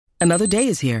Another day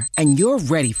is here, and you're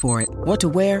ready for it. What to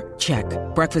wear? Check.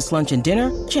 Breakfast, lunch, and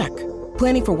dinner? Check.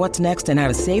 Planning for what's next and how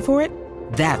to save for it?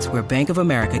 That's where Bank of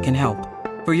America can help.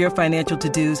 For your financial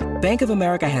to-dos, Bank of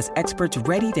America has experts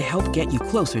ready to help get you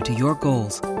closer to your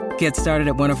goals. Get started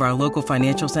at one of our local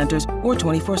financial centers or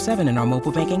 24/7 in our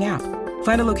mobile banking app.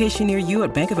 Find a location near you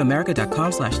at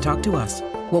bankofamerica.com/talktous.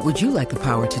 What would you like the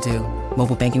power to do?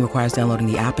 Mobile banking requires downloading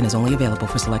the app and is only available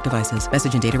for select devices.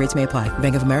 Message and data rates may apply.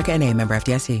 Bank of America N.A., member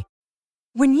FDIC.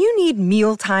 When you need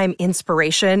mealtime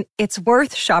inspiration, it's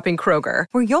worth shopping Kroger,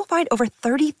 where you'll find over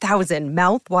 30,000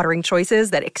 mouth-watering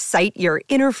choices that excite your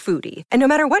inner foodie. And no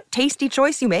matter what tasty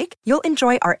choice you make, you'll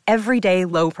enjoy our everyday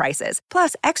low prices,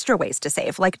 plus extra ways to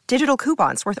save, like digital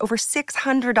coupons worth over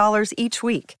 $600 each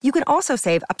week. You can also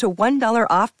save up to $1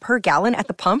 off per gallon at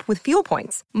the pump with fuel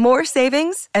points. More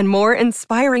savings and more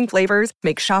inspiring flavors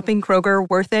make shopping Kroger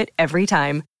worth it every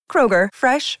time. Kroger,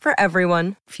 fresh for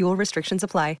everyone. Fuel restrictions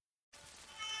apply.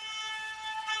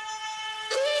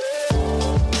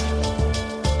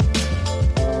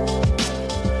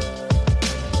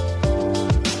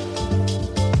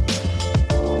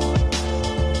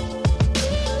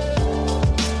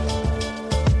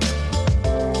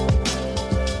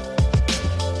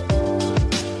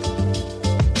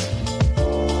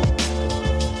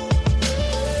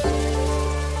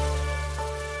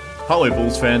 Hello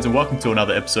Bulls fans and welcome to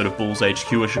another episode of Bulls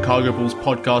HQ, a Chicago Bulls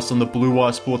podcast on the Blue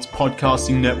Wire Sports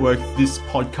Podcasting Network. This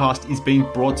podcast is being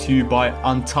brought to you by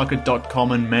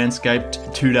Untuckit.com and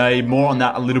Manscaped today. More on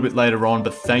that a little bit later on,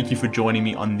 but thank you for joining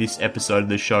me on this episode of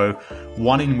the show,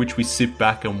 one in which we sit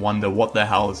back and wonder what the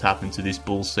hell has happened to this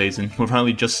Bulls season. We've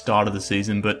only just started the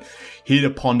season, but here to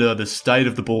ponder the state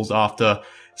of the Bulls after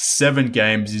 7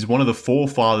 games is one of the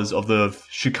forefathers of the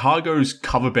Chicago's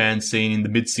cover band scene in the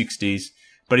mid-60s.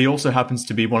 But he also happens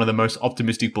to be one of the most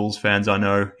optimistic Bulls fans I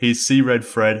know. He's C-Red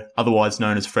Fred, otherwise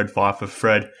known as Fred Pfeiffer.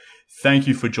 Fred, thank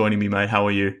you for joining me, mate. How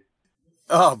are you?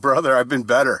 Oh, brother, I've been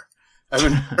better.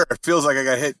 It feels like I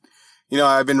got hit. You know,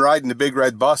 I've been riding the big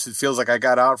red bus. It feels like I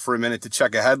got out for a minute to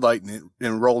check a headlight and it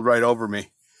rolled right over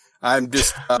me. I'm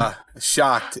just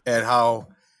shocked at how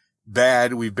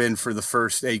bad we've been for the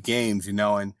first 8 games, you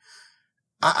know, and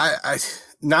I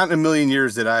not in a million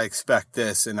years did I expect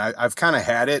this, and I've kind of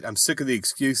had it. I'm sick of the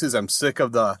excuses. I'm sick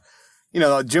of the, you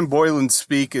know, Jim Boylan's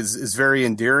speak is very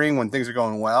endearing when things are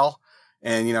going well,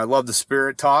 and you know I love the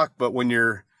spirit talk. But when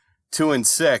you're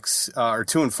 2-6 or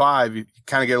 2-5, you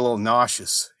kind of get a little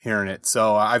nauseous hearing it.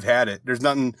 So I've had it. There's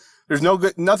nothing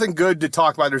good to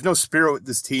talk about. There's no spirit with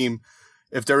this team.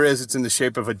 If there is, it's in the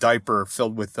shape of a diaper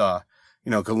filled with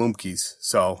Galumkis.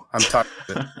 So I'm tired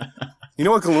of it. You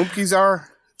know what Galumkis are?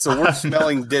 It's the worst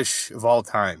smelling dish of all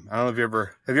time. I don't know if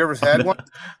have you ever had one?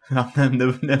 I've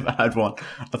never had one.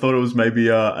 I thought it was maybe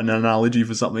an analogy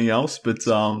for something else, but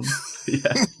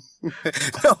yeah.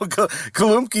 No,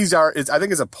 Galumkis I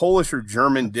think it's a Polish or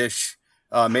German dish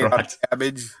made out of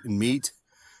cabbage and meat.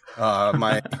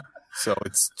 So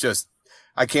it's just,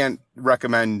 I can't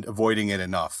recommend avoiding it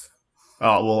enough.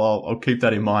 Oh, well, I'll keep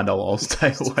that in mind. I'll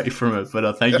stay away from it.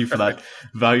 But thank you for that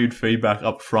valued feedback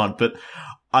up front. But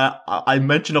I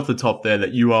mentioned off the top there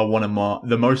that you are one of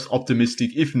the most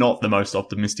optimistic, if not the most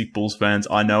optimistic Bulls fans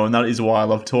I know, and that is why I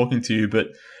love talking to you. But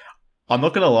I'm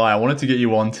not going to lie, I wanted to get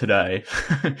you on today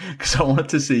because I wanted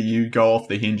to see you go off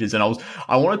the hinges, and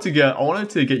I wanted to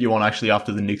get you on actually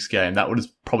after the Knicks game. That was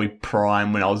probably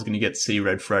prime when I was going to get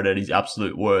C-Red Fred at his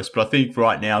absolute worst. But I think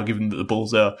right now, given that the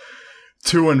Bulls are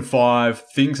 2-5,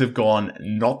 things have gone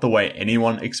not the way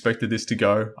anyone expected this to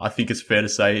go. I think it's fair to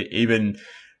say, even,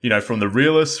 you know, from the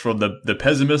realists, from the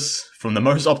pessimists, from the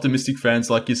most optimistic fans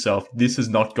like yourself, this has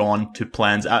not gone to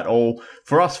plans at all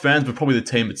for us fans, but probably the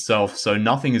team itself. So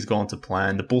nothing has gone to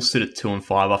plan. The Bulls sit at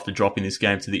 2-5 after dropping this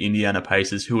game to the Indiana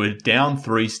Pacers, who are down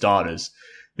 3 starters.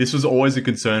 This was always a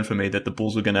concern for me, that the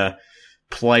Bulls were going to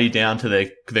play down to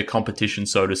their competition,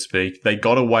 so to speak. They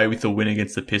got away with the win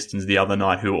against the Pistons the other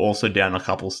night, who were also down a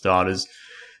couple starters.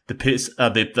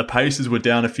 The Pacers were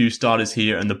down a few starters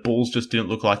here, and the Bulls just didn't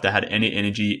look like they had any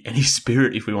energy, any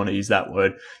spirit, if we want to use that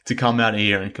word, to come out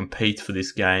here and compete for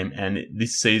this game. And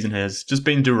this season has just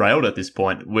been derailed at this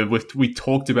point. We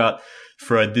talked about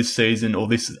for this season, or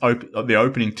the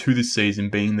opening to this season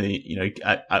being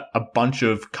a bunch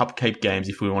of cupcake games,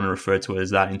 if we want to refer to it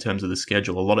as that, in terms of the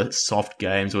schedule. A lot of soft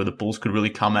games where the Bulls could really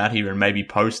come out here and maybe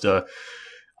post a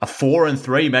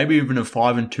 4-3, maybe even a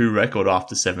 5-2 record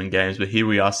after 7 games. But here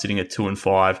we are sitting at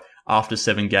 2-5 after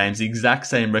 7 games. The exact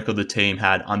same record the team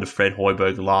had under Fred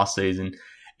Hoiberg last season.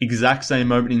 Exact same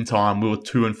moment in time. We were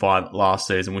 2-5 last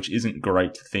season, which isn't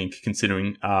great to think,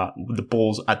 considering the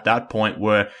Bulls at that point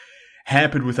were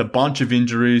hampered with a bunch of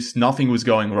injuries. Nothing was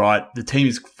going right. The team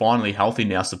is finally healthy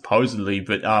now, supposedly,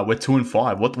 but we're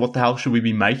 2-5. What the hell should we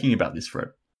be making about this, Fred?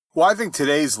 Well, I think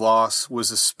today's loss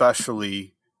was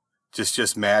especially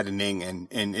just maddening, and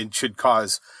it should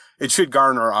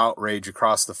garner outrage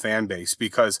across the fan base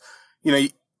because,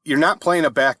 you're not playing a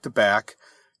back-to-back.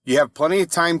 You have plenty of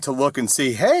time to look and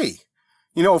see, hey,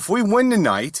 if we win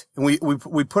tonight and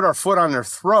we put our foot on their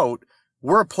throat,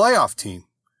 we're a playoff team.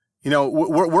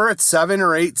 We're at 7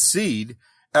 or 8 seed.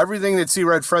 Everything that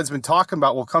C-Red Fred's been talking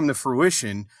about will come to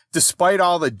fruition, despite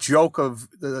all the joke of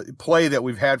the play that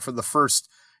we've had for the first,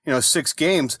 6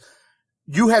 games.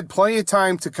 You had plenty of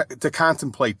time to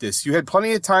contemplate this. You had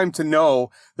plenty of time to know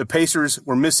the Pacers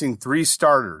were missing 3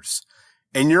 starters,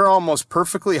 and you're almost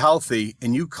perfectly healthy,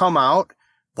 and you come out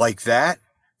like that.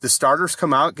 The starters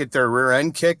come out, get their rear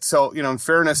end kicked. So, in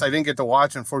fairness, I didn't get to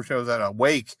watch. Unfortunately, I was at a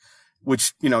wake,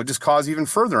 which, just caused even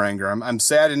further anger. I'm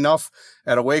sad enough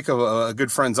at a wake of a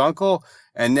good friend's uncle.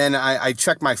 And then I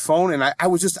checked my phone and I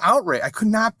was just outraged. I could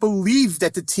not believe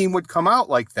that the team would come out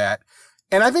like that.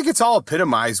 And I think it's all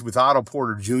epitomized with Otto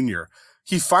Porter Jr.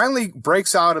 He finally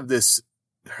breaks out of this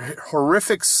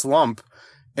horrific slump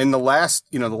in the last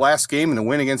game, and the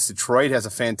win against Detroit. Has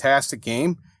a fantastic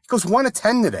game. He goes 1 of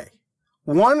 10 today.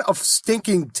 1 of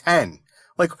stinking 10.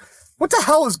 Like, what the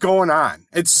hell is going on?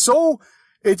 It's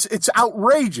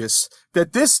outrageous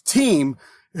that this team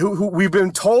who we've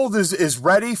been told is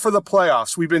ready for the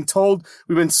playoffs. We've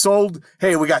been sold,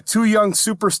 hey, we got 2 young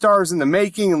superstars in the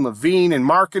making, and LaVine and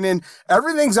Markkanen.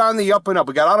 Everything's on the up and up.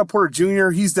 We got Otto Porter Jr.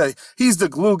 He's the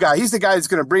glue guy. He's the guy that's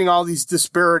going to bring all these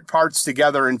disparate parts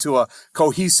together into a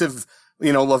cohesive,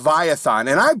 Leviathan.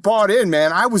 And I bought in,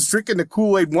 man. I was drinking the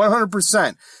Kool-Aid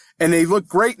 100%. And they look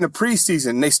great in the preseason.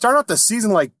 And they start out the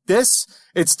season like this.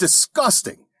 It's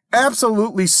disgusting.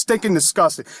 Absolutely stinking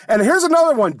disgusting. And here's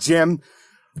another one, Jim.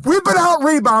 We've been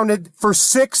out-rebounded for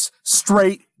 6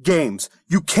 straight games.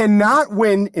 You cannot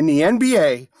win in the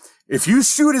NBA if you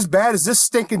shoot as bad as this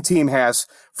stinking team has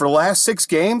for the last 6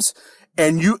 games.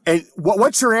 And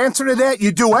what's your answer to that?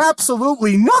 You do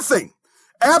absolutely nothing.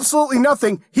 Absolutely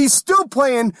nothing. He's still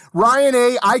playing Ryan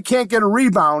A. I can't get a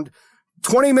rebound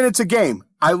 20 minutes a game.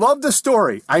 I love the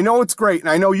story. I know it's great. And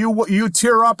I know you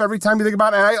tear up every time you think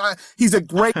about it. He's a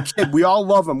great kid. We all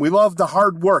love him. We love the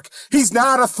hard work. He's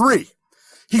not a 3.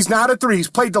 He's not a 3. He's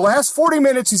played the last 40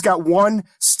 minutes. He's got 1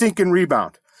 stinking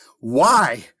rebound.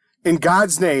 Why, in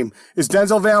God's name, is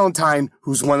Denzel Valentine,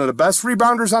 who's one of the best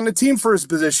rebounders on the team for his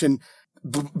position,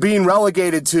 being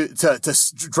relegated to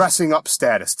dressing up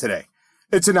status today?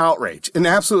 It's an outrage, an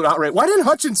absolute outrage. Why didn't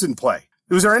Hutchinson play?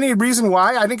 Was there any reason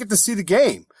why? I didn't get to see the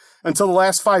game until the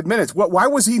last 5 minutes. Why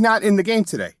was he not in the game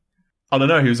today? I don't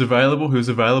know. He was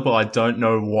available. I don't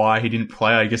know why he didn't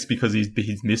play. I guess because he's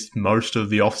missed most of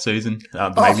the off-season.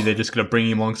 Maybe they're just going to bring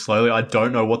him along slowly. I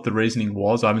don't know what the reasoning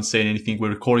was. I haven't seen anything.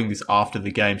 We're recording this after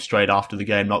the game, straight after the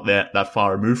game, not that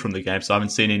far removed from the game. So I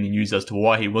haven't seen any news as to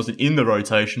why he wasn't in the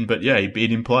rotation. But yeah, he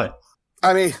didn't play.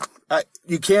 I mean,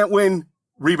 you can't win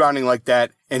rebounding like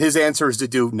that. And his answer is to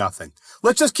do nothing.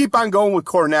 Let's just keep on going with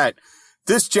Kornet.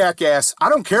 This jackass, I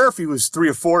don't care if he was 3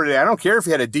 or 4 today. I don't care if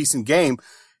he had a decent game.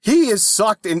 He has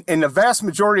sucked in the vast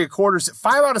majority of quarters.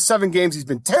 5 out of 7 games, he's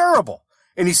been terrible,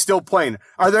 and he's still playing.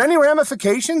 Are there any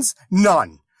ramifications?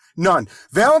 None.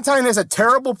 Valentine has a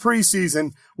terrible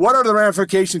preseason. What are the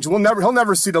ramifications? He'll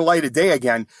never see the light of day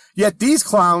again. Yet these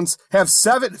clowns have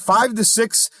 5 to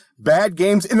 6 bad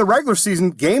games in the regular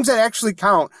season, games that actually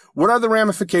count. What are the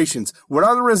ramifications? What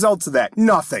are the results of that?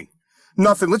 Nothing.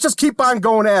 Let's just keep on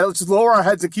going at it. Let's just lower our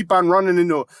heads and keep on running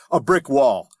into a brick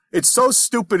wall. It's so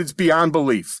stupid, it's beyond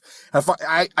belief. All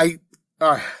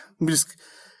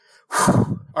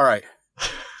right.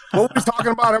 What were we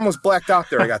talking about? I almost blacked out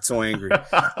there. I got so angry.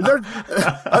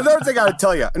 Another thing I got to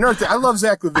tell you. I love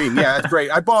Zach LaVine. Yeah, that's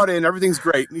great. I bought in. Everything's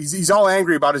great. He's all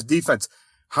angry about his defense.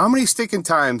 How many stinking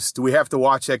times do we have to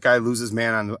watch that guy lose his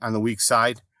man on the weak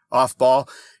side, off ball?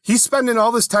 He's spending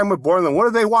all this time with Borland. What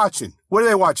are they watching?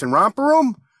 Romper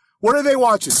Room? What are they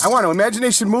watching? I want to.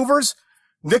 Imagination Movers?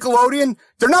 Nickelodeon?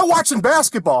 They're not watching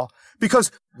basketball because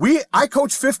I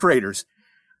coach 5th graders.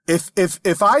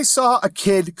 If I saw a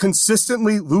kid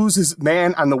consistently lose his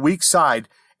man on the weak side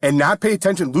and not pay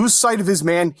attention, lose sight of his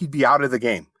man, he'd be out of the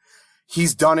game.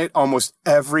 He's done it almost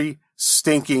every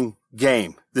stinking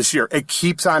game this year. It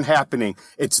keeps on happening.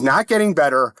 It's not getting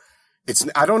better.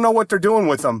 I don't know what they're doing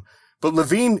with him, but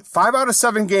LaVine, 5 out of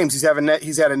 7 games,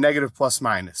 he's had a negative plus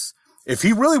minus. If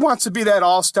he really wants to be that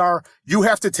all-star, you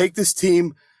have to take this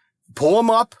team, pull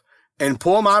him up, and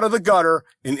pull him out of the gutter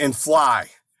and fly.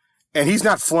 And he's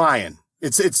not flying.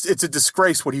 It's a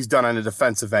disgrace what he's done on the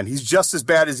defensive end. He's just as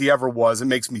bad as he ever was. It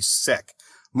makes me sick.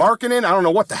 Markkanen, I don't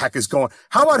know what the heck is going.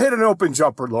 How about hit an open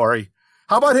jumper, Laurie?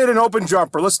 How about hit an open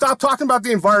jumper? Let's stop talking about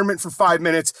the environment for 5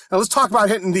 minutes and let's talk about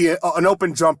hitting an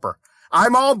open jumper.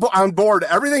 I'm all on board.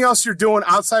 Everything else you're doing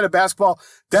outside of basketball,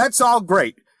 that's all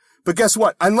great. But guess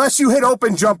what? Unless you hit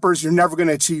open jumpers, you're never going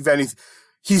to achieve anything.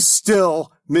 He's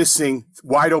still missing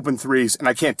wide open threes, and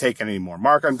I can't take it anymore.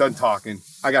 Mark, I'm done talking.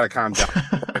 I got to calm down.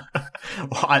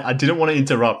 Well, I didn't want to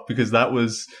interrupt because that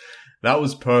was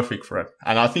perfect, Fred.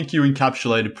 And I think you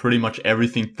encapsulated pretty much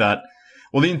everything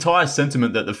the entire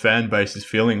sentiment that the fan base is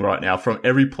feeling right now from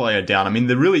every player down. I mean,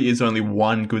 there really is only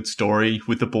one good story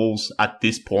with the Bulls at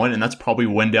this point, and that's probably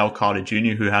Wendell Carter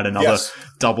Jr., who had another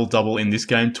double-double in this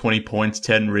game, 20 points,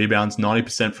 10 rebounds,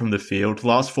 90% from the field. The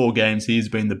last 4 games, he's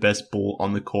been the best Bull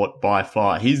on the court by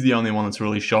far. He's the only one that's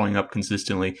really showing up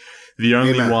consistently. The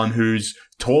only one who's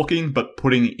talking but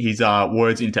putting his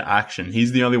words into action.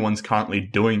 He's the only one currently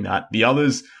doing that. The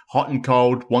others, hot and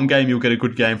cold. One game you'll get a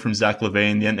good game from Zach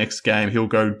LaVine. The next game he'll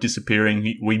go disappearing.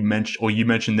 You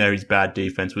mentioned there his bad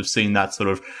defense. We've seen that sort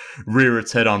of rear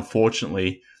its head,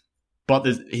 unfortunately. But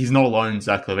he's not alone,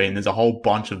 Zach LaVine. There's a whole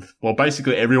bunch of,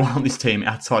 basically everyone on this team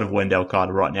outside of Wendell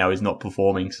Carter right now is not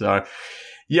performing. So,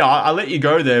 yeah, I let you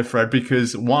go there, Fred,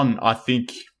 because one, I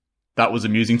think that was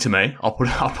amusing to me. I'll put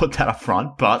that up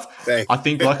front. But I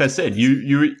think, like I said,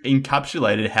 you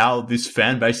encapsulated how this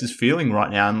fan base is feeling right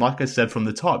now. And like I said from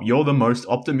the top, you're the most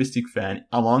optimistic fan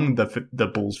among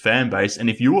the Bulls fan base. And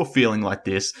if you were feeling like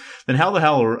this, then how the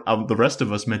hell are the rest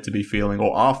of us meant to be feeling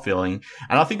or are feeling?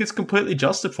 And I think it's completely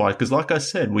justified because, like I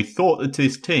said, we thought that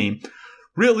this team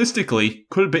realistically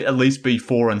could at least be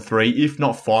 4-3, if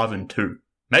not 5-2.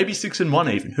 Maybe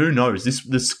 6-1 even. Who knows?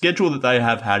 The schedule that they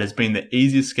have had has been the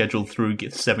easiest schedule through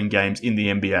 7 games in the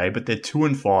NBA, but they're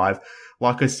 2-5.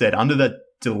 Like I said, under that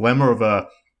dilemma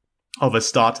of a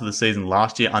start to the season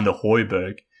last year under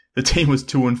Hoiberg, the team was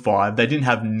 2-5. They didn't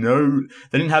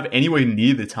have anywhere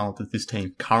near the talent that this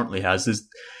team currently has.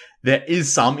 There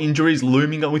is some injuries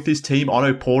looming with this team.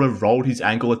 Otto Porter rolled his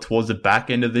ankle towards the back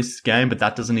end of this game, but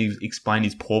that doesn't even explain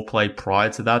his poor play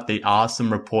prior to that. There are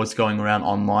some reports going around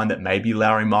online that maybe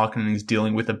Lauri Markkanen is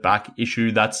dealing with a back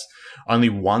issue. That's only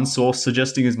one source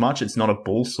suggesting as much. It's not a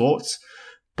Bull source.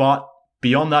 But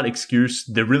beyond that excuse,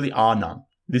 there really are none.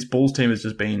 This Bulls team has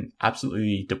just been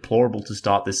absolutely deplorable to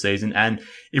start this season. And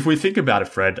if we think about it,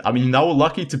 Fred, I mean, they were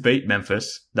lucky to beat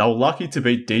Memphis. They were lucky to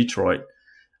beat Detroit.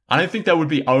 I don't think they would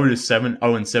be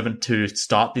 0-7 to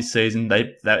start this season. They've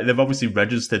obviously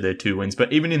registered their 2 wins,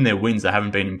 but even in their wins, they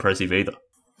haven't been impressive either.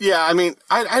 Yeah, I mean,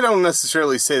 I don't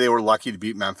necessarily say they were lucky to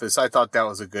beat Memphis. I thought that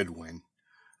was a good win.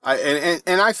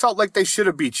 And I felt like they should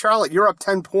have beat Charlotte. You're up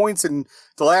 10 points in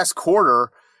the last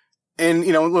quarter, and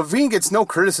LaVine gets no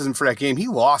criticism for that game. He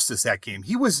lost us that game.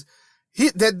 His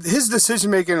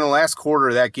decision making in the last quarter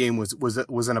of that game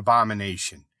was an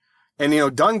abomination. And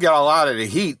Dunn got a lot of the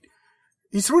heat.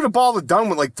 He threw the ball to Dunn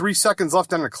with like 3 seconds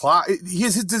left on the clock.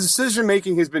 His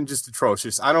decision-making has been just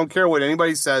atrocious. I don't care what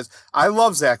anybody says. I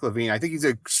love Zach LaVine. I think he's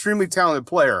an extremely talented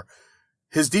player.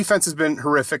 His defense has been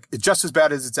horrific, just as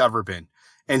bad as it's ever been.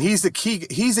 And he's the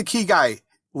key guy.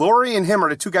 Laurie and him are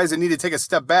the 2 guys that need to take a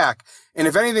step back. And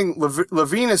if anything,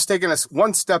 LaVine has taken us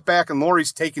 1 step back and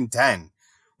Laurie's taken 10.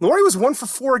 Laurie was 1 for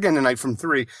 4 again tonight from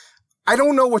 3. I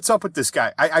don't know what's up with this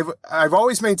guy. I've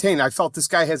always maintained I felt this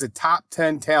guy has a top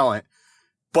 10 talent.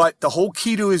 But the whole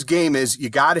key to his game is you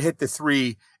got to hit the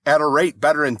 3 at a rate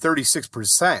better than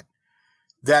 36%.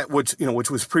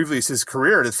 Which was previously his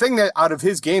career. The thing that out of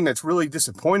his game that's really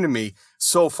disappointed me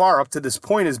so far up to this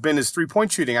point has been his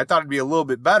 3-point shooting. I thought it'd be a little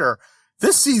bit better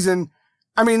this season.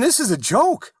 I mean, this is a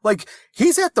joke. Like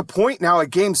he's at the point now at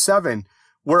Game 7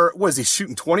 where was he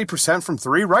shooting 20% from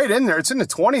 3 right in there? It's in the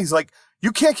 20s. Like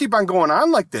you can't keep on going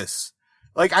on like this.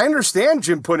 Like, I understand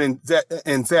Jim put in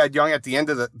Thad Young at the end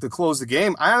of the close of the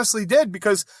game. I honestly did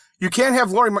because you can't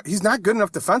have Laurie. He's not good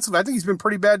enough defensively. I think he's been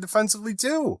pretty bad defensively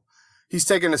too. He's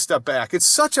taken a step back. It's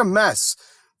such a mess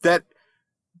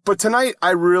but tonight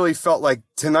I really felt like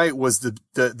tonight was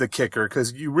the kicker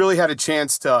because you really had a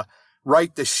chance to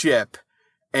right the ship.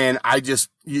 And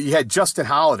you had Justin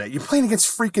Holiday. You're playing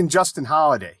against freaking Justin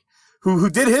Holiday who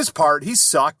did his part. He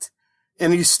sucked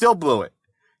and he still blew it.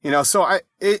 So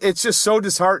it's just so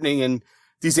disheartening. And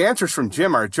these answers from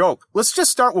Jim are a joke. Let's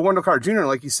just start with Wendell Carter Jr.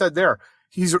 Like you said there.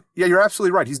 You're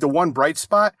absolutely right. He's the one bright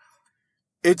spot.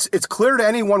 It's clear to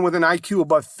anyone with an IQ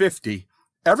above 50.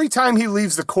 Every time he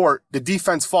leaves the court, the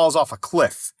defense falls off a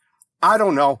cliff. I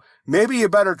don't know. Maybe you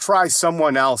better try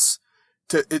someone else.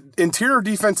 Interior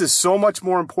defense is so much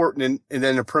more important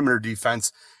than a perimeter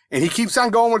defense. And he keeps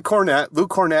on going with Luke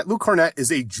Cornett. Luke Cornett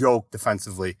is a joke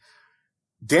defensively.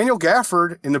 Daniel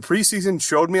Gafford in the preseason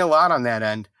showed me a lot on that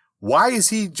end. Why is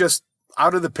he just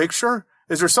out of the picture?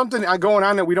 Is there something going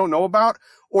on that we don't know about?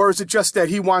 Or is it just that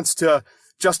he wants to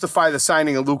justify the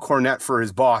signing of Luke Cornett for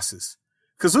his bosses?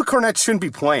 Because Luke Cornett shouldn't be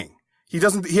playing. He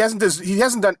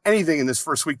hasn't done anything in this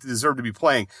first week to deserve to be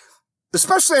playing,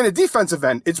 especially on a defensive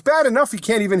end. It's bad enough he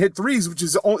can't even hit threes, which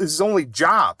is his only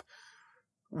job.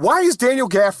 Why is Daniel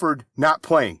Gafford not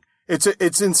playing?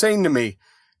 It's insane to me.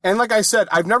 And like I said,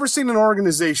 I've never seen an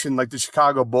organization like the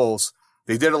Chicago Bulls.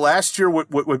 They did it last year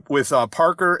with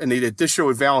Parker, and they did this year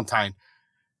with Valentine.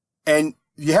 And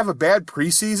you have a bad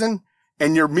preseason,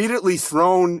 and you're immediately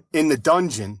thrown in the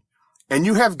dungeon, and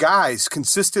you have guys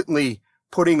consistently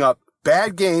putting up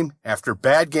bad game after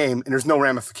bad game, and there's no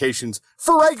ramifications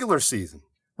for regular season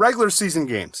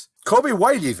games. Kobe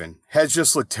White even has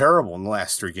just looked terrible in the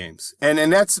last 3 games. And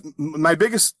that's my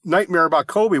biggest nightmare about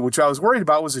Kobe, which I was worried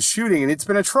about, was his shooting, and it's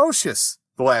been atrocious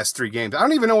the last 3 games. I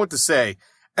don't even know what to say.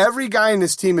 Every guy in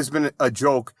this team has been a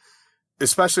joke,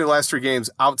 especially the last 3 games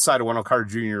outside of Wendell Carter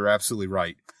Jr. You're absolutely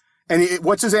right. And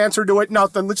what's his answer to it?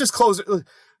 Nothing. Let's just close it.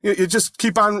 You just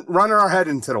keep on running our head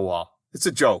into the wall. It's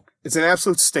a joke. It's an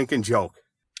absolute stinking joke.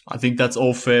 I think that's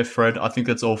all fair, Fred. I think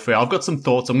that's all fair. I've got some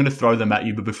thoughts. I'm going to throw them at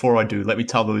you, but before I do, let me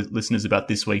tell the listeners about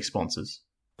this week's sponsors.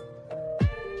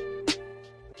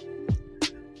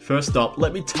 First up,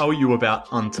 let me tell you about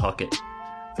Untuck It.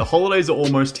 The holidays are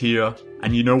almost here,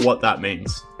 and you know what that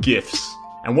means. Gifts.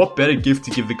 And what better gift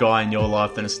to give the guy in your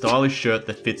life than a stylish shirt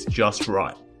that fits just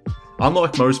right?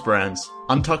 Unlike most brands,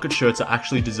 Untucked shirts are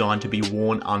actually designed to be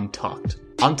worn untucked.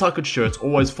 Untucked shirts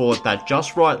always fall at that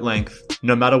just right length,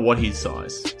 no matter what his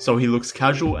size, so he looks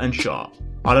casual and sharp.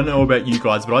 I don't know about you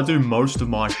guys, but I do most of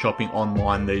my shopping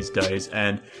online these days,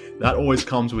 and that always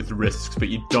comes with risks, but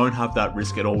you don't have that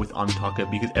risk at all with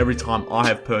Untucked, because every time I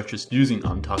have purchased using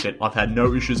Untucked, I've had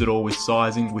no issues at all with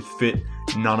sizing, with fit,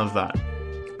 none of that.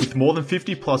 With more than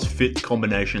 50 plus fit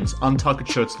combinations, Untucked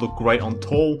shirts look great on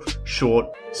tall, short,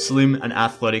 slim and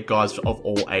athletic guys of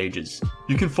all ages.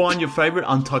 You can find your favourite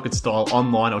Untucked style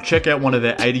online or check out one of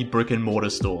their 80 brick and mortar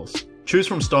stores. Choose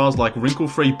from styles like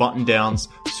wrinkle-free button-downs,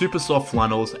 super soft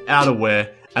flannels,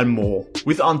 outerwear, and more.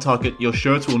 With Untucked, your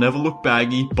shirts will never look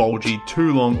baggy, bulgy,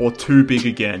 too long, or too big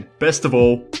again. Best of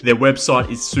all, their website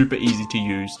is super easy to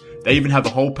use. They even have a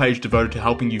whole page devoted to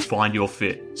helping you find your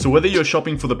fit. So whether you're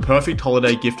shopping for the perfect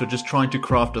holiday gift or just trying to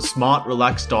craft a smart,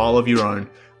 relaxed style of your own,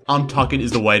 Untucked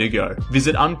is the way to go.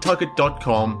 Visit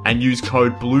untuckit.com and use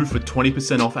code BLUE for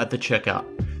 20% off at the checkout.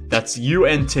 That's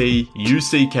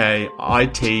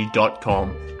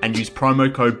untuckit.com and use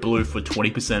promo code BLUE for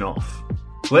 20% off.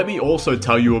 Let me also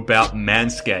tell you about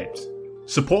Manscaped.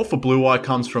 Support for Blue Wire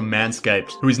comes from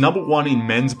Manscaped, who is #1 in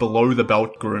men's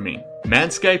below-the-belt grooming.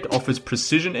 Manscaped offers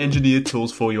precision-engineered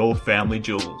tools for your family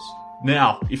jewels.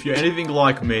 Now, if you're anything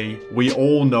like me, we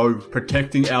all know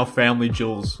protecting our family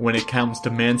jewels when it comes to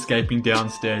manscaping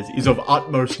downstairs is of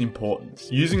utmost importance.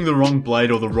 Using the wrong blade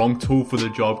or the wrong tool for the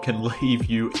job can leave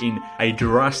you in a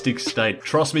drastic state.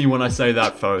 Trust me when I say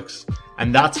that, folks.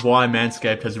 And that's why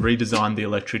Manscaped has redesigned the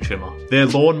electric trimmer. Their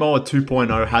Lawnmower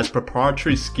 2.0 has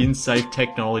proprietary skin-safe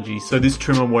technology, so this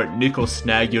trimmer won't nick or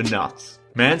snag your nuts.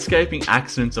 Manscaping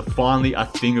accidents are finally a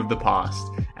thing of the past.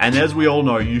 And as we all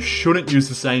know, you shouldn't use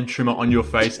the same trimmer on your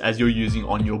face as you're using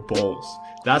on your balls.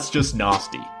 That's just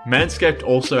nasty. Manscaped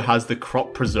also has the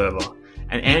Crop Preserver,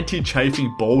 an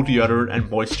anti-chafing ball deodorant and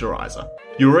moisturizer.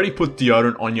 You already put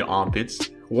deodorant on your armpits.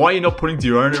 Why are you not putting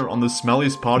deodorant on the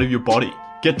smelliest part of your body?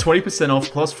 Get 20% off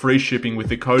plus free shipping with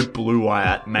the code BLUEWIRE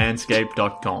at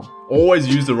manscaped.com. Always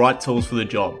use the right tools for the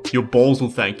job. Your balls will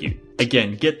thank you.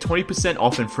 Again, get 20%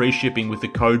 off and free shipping with the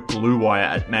code BLUEWIRE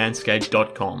at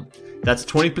manscaped.com. That's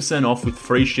 20% off with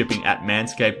free shipping at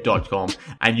manscaped.com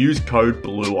and use code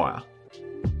BLUEWIRE.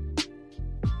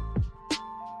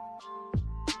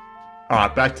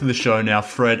 Alright, back to the show now,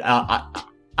 Fred.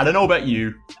 I don't know about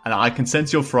you, and I can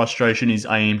sense your frustration is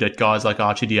aimed at guys like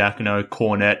Arcidiacono,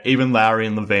 Cornett, even Lowry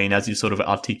and Levine, as you sort of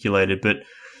articulated. But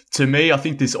to me, I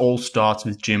think this all starts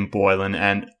with Jim Boylen,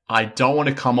 and I don't want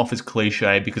to come off as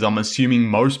cliche because I'm assuming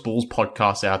most Bulls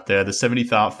podcasts out there, the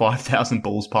 75,000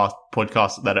 Bulls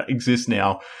podcasts that exist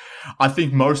now, I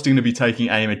think most are going to be taking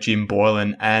aim at Jim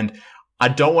Boylen, and I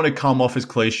don't want to come off as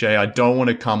cliche. I don't want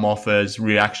to come off as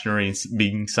reactionary,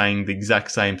 being saying the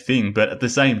exact same thing. But at the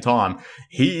same time,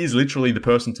 he is literally the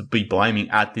person to be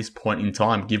blaming at this point in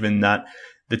time, given that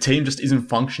the team just isn't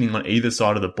functioning on either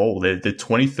side of the ball. They're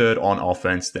 23rd on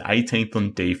offense, they're 18th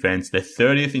on defense, they're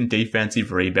 30th in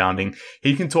defensive rebounding.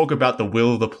 He can talk about the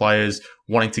will of the players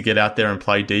wanting to get out there and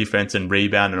play defense and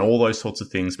rebound and all those sorts of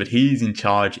things, but he's in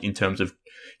charge in terms of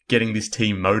getting this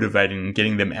team motivated and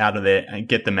getting them out of there and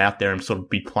get them out there and sort of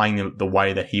be playing the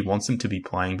way that he wants them to be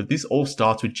playing. But this all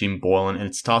starts with Jim Boylen, and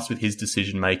it starts with his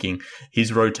decision making,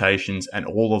 his rotations, and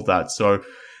all of that. So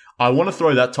I want to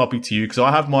throw that topic to you because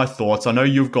I have my thoughts. I know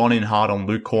you've gone in hard on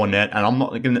Luke Kornet,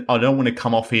 and I don't want to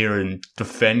come off here and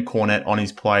defend Kornet on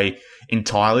his play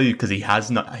entirely because he has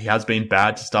been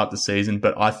bad to start the season,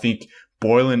 but I think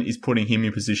Boylen is putting him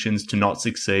in positions to not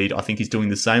succeed. I think he's doing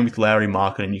the same with Lauri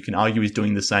Markkanen, and you can argue he's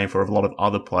doing the same for a lot of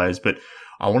other players. But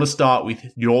I want to start with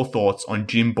your thoughts on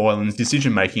Jim Boylen's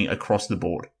decision-making across the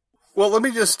board. Well, let me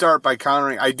just start by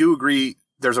countering. I do agree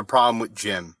there's a problem with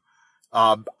Jim.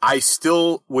 I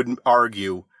still would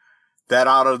argue that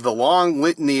out of the long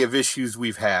litany of issues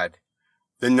we've had,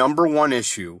 the number one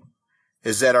issue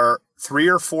is that our 3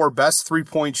 or 4 best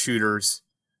three-point shooters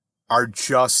are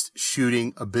just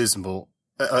shooting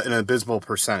an abysmal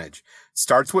percentage.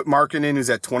 Starts with Markkanen, who's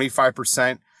at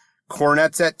 25%.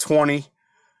 Kornet's at 20%.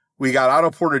 We got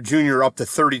Otto Porter Jr. up to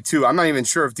 32%. I'm not even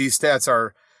sure if these stats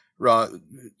are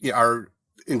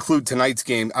include tonight's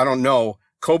game. I don't know.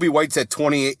 Kobe White's at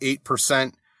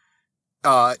 28%.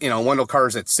 Wendell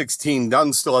Carter's at 16%.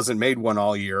 Dunn still hasn't made one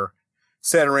all year.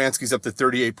 Satoransky's up to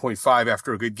 38.5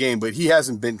 after a good game, but he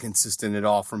hasn't been consistent at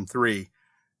all from 3.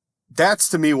 That's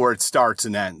to me where it starts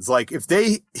and ends. Like if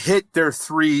they hit their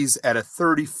threes at a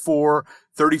 34,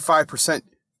 35%,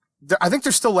 I think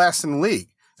they're still last in the league.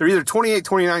 They're either 28,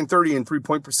 29, 30 in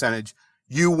 3-point percentage.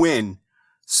 You win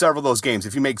several of those games.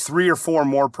 If you make 3 or 4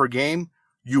 more per game,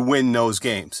 you win those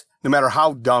games, no matter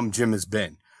how dumb Jim has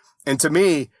been. And to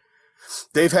me,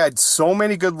 they've had so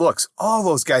many good looks. All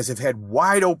those guys have had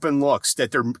wide open looks that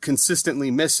they're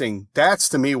consistently missing. That's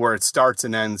to me where it starts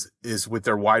and ends, is with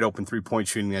their wide open 3-point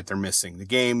shooting that they're missing. The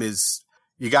game is,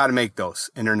 you got to make those,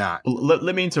 and they're not.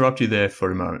 Let me interrupt you there for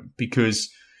a moment, because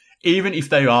even if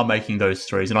they are making those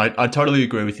threes, and I totally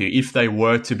agree with you, if they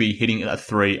were to be hitting a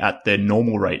 3 at their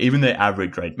normal rate, even their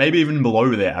average rate, maybe even below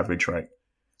their average rate,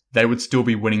 they would still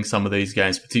be winning some of these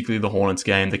games, particularly the Hornets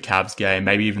game, the Cavs game,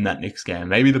 maybe even that Knicks game.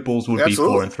 Maybe the Bulls would be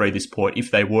 4-3 at this point if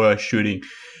they were shooting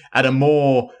at a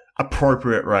more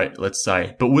appropriate rate, let's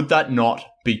say. But would that not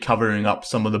be covering up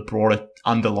some of the broader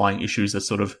underlying issues that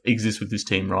sort of exist with this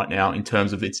team right now in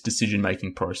terms of its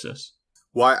decision-making process?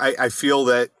 Well, I feel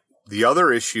that the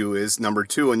other issue is number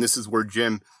 2, and this is where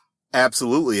Jim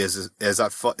absolutely is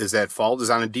at fault, is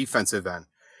on a defensive end.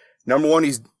 Number 1,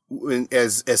 he's,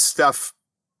 as Steph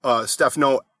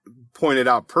No pointed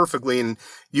out perfectly, and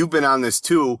you've been on this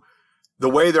too, the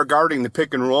way they're guarding the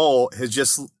pick and roll has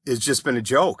just been a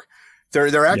joke.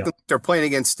 They're acting like they're playing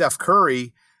against Steph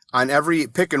Curry on every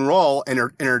pick and roll, and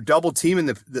are double teaming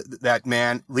that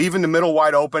man, leaving the middle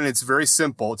wide open. It's very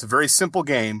simple. It's a very simple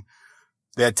game.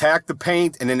 They attack the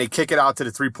paint, and then they kick it out to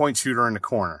the 3-point shooter in the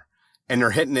corner, and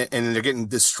they're hitting it, and they're getting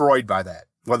destroyed by that.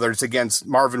 Whether it's against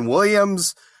Marvin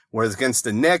Williams, whereas against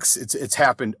the Knicks, it's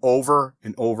happened over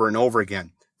and over and over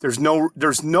again. There's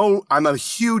no, I'm a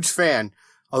huge fan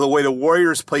of the way the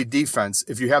Warriors play defense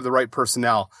if you have the right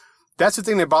personnel. That's the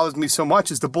thing that bothers me so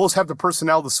much, is the Bulls have the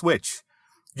personnel to switch.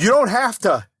 You don't have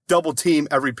to double team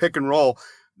every pick and roll,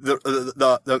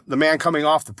 the man coming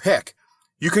off the pick.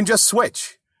 You can just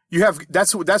switch.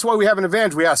 That's why we have an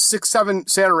advantage. We have 6'7"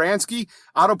 Satoransky,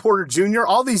 Otto Porter Jr.,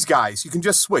 all these guys. You can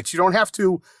just switch. You don't have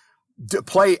to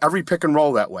play every pick and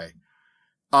roll that way.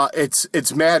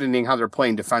 It's maddening how they're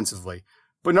playing defensively.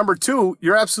 But number 2,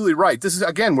 you're absolutely right. This is,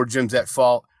 again, where Jim's at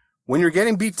fault. When you're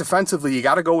getting beat defensively, you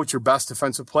got to go with your best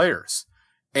defensive players.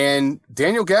 And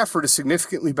Daniel Gafford is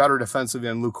significantly better defensively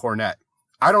than Luke Kornet.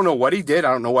 I don't know what he did.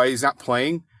 I don't know why he's not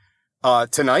playing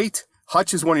tonight.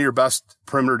 Hutch is one of your best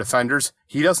perimeter defenders.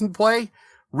 He doesn't play.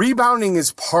 Rebounding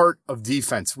is part of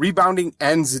defense. Rebounding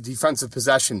ends a defensive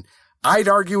possession. I'd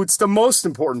argue it's the most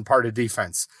important part of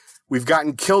defense. We've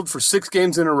gotten killed for 6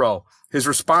 games in a row. His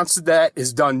response to that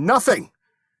is done nothing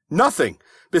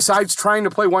besides trying to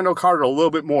play Wendell Carter a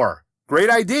little bit more. Great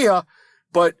idea,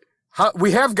 but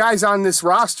we have guys on this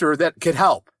roster that could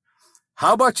help.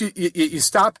 How about you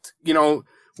stopped,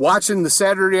 watching the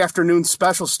Saturday afternoon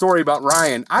special story about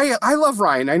Ryan? I love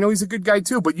Ryan. I know he's a good guy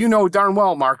too, but you know darn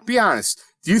well, Mark, be honest.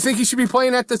 Do you think he should be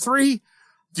playing at the 3?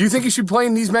 Do you think he should be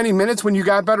playing these many minutes when you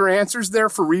got better answers there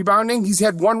for rebounding? He's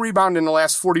had 1 rebound in the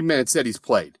last 40 minutes that he's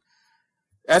played.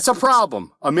 That's a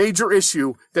problem, a major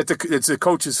issue it's the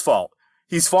coach's fault.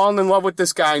 He's fallen in love with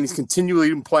this guy, and he's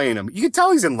continually playing him. You can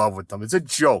tell he's in love with him. It's a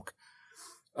joke.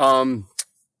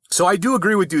 So I do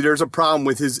agree with you. There's a problem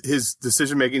with his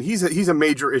decision making. He's a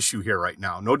major issue here right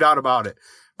now, no doubt about it.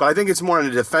 But I think it's more on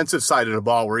the defensive side of the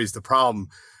ball where he's the problem.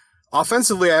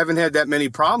 Offensively, I haven't had that many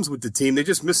problems with the team. They're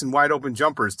just missing wide open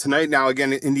jumpers tonight. Now,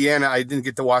 again, Indiana, I didn't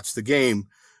get to watch the game,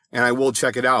 and I will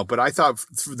check it out. But I thought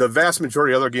for the vast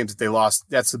majority of other games that they lost,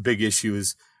 that's the big issue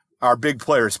is our big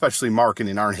players, especially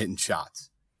Markkanen, aren't hitting shots.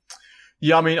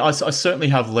 Yeah, I mean, I certainly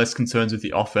have less concerns with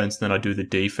the offense than I do the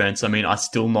defense. I mean, I'm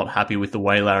still not happy with the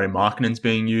way Larry Markkanen's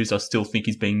being used. I still think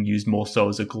he's being used more so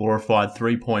as a glorified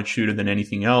three-point shooter than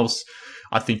anything else.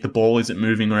 I think the ball isn't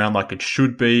moving around like it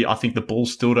should be. I think the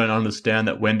Bulls still don't understand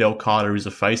that Wendell Carter is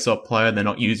a face-up player. They're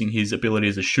not using his ability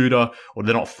as a shooter, or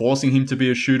they're not forcing him to be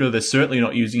a shooter. They're certainly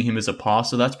not using him as a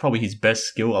passer. That's probably his best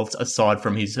skill aside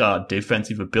from his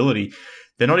defensive ability.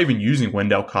 They're not even using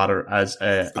Wendell Carter as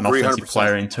an offensive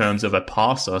player in terms of a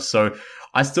passer. So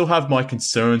I still have my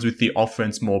concerns with the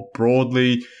offense more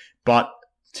broadly. But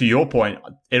to your point,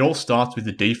 it all starts with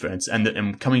the defense.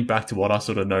 And coming back to what I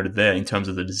sort of noted there in terms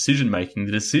of the decision making,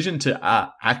 the decision to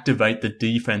activate the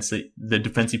defense, the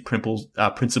defensive principles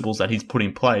that he's put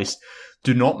in place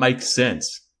do not make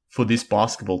sense for this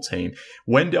basketball team.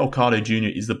 Wendell Carter Jr.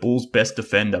 is the Bulls' best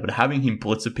defender, but having him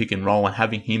blitz a pick and roll and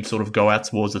having him sort of go out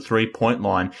towards the 3-point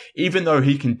line, even though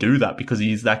he can do that because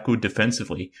he is that good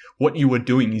defensively, what you are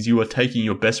doing is you are taking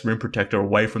your best rim protector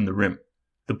away from the rim.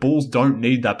 The Bulls don't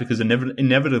need that because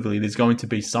inevitably there's going to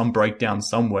be some breakdown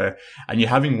somewhere, and you're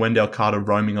having Wendell Carter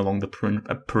roaming along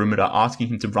the perimeter, asking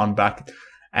him to run back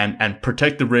and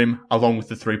protect the rim along with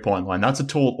the 3-point line. That's a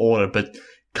tall order, but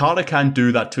Carter can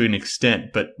do that to an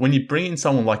extent. But when you bring in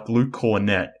someone like Luke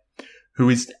Kornet, who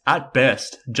is at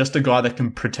best just a guy that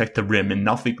can protect the rim and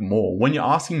nothing more, when you're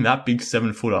asking that big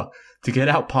 7-footer to get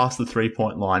out past the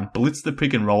 3-point line, blitz the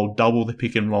pick and roll, double the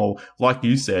pick and roll, like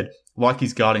you said, like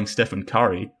he's guarding Stephen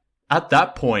Curry, at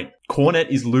that point, Kornet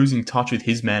is losing touch with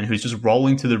his man who's just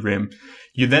rolling to the rim.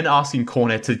 You're then asking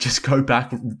Kornet to just go back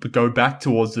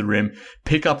towards the rim,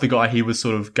 pick up the guy he was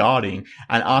sort of guarding,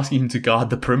 and asking him to guard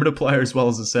the perimeter player as well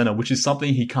as the center, which is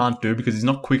something he can't do because he's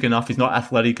not quick enough, he's not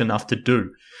athletic enough to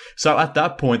do. So at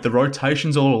that point, the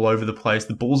rotations are all over the place.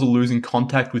 The Bulls are losing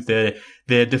contact with their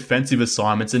defensive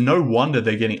assignments, and no wonder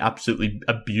they're getting absolutely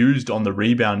abused on the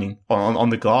rebounding, on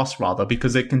the glass rather,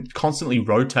 because they're constantly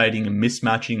rotating and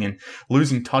mismatching and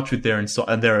losing touch with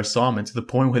their assignment to the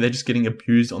point where they're just getting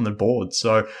abused on the board.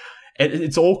 So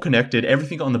it's all connected.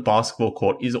 Everything on the basketball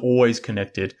court is always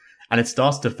connected, and it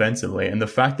starts defensively. And the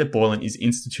fact that Boylen is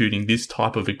instituting this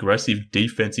type of aggressive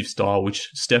defensive style, which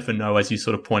Stefan Noh, as you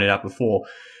sort of pointed out before,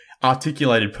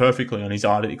 articulated perfectly on his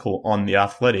article on The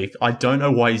Athletic. I don't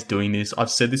know why he's doing this. I've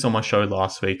said this on my show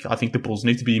last week. I think the Bulls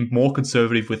need to be more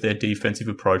conservative with their defensive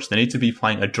approach. They need to be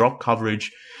playing a drop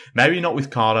coverage, maybe not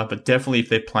with Carter, but definitely if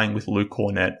they're playing with Luke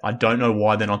Kornet. I don't know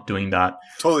why they're not doing that.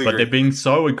 Totally but agree. They're being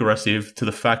so aggressive to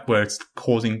the fact where it's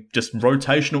causing just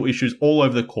rotational issues all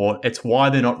over the court. It's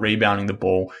why they're not rebounding the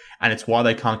ball, and it's why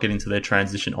they can't get into their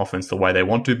transition offense the way they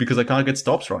want to because they can't get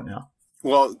stops right now.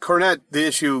 Well, Kornet, the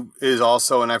issue is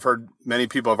also, and I've heard many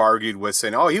people have argued with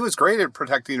saying, oh, he was great at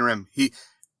protecting the rim.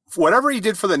 Whatever he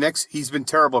did for the Knicks, he's been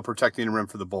terrible at protecting the rim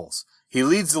for the Bulls. He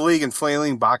leads the league in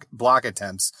flailing block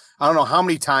attempts. I don't know how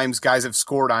many times guys have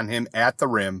scored on him at the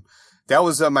rim. That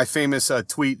was my famous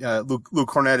tweet, Luke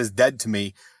Kornet is dead to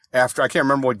me. After, I can't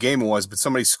remember what game it was, but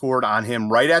somebody scored on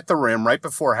him right at the rim, right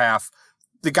before half.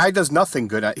 The guy does nothing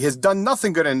good. He has done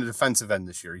nothing good on the defensive end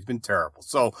this year. He's been terrible.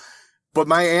 So, but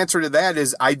my answer to that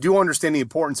is I do understand the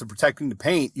importance of protecting the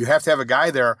paint. You have to have a guy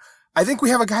there. I think we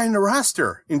have a guy in the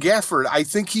roster in Gafford. I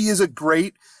think he is a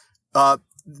great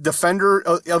defender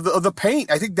of the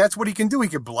paint. I think that's what he can do. He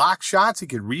can block shots. He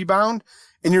can rebound.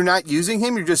 And you're not using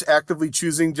him. You're just actively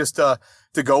choosing just to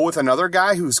go with another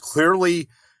guy who's clearly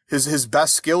his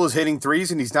best skill is hitting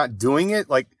threes and he's not doing it.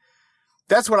 Like,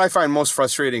 that's what I find most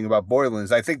frustrating about Boylen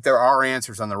is I think there are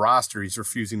answers on the roster he's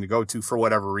refusing to go to for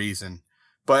whatever reason.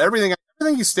 But everything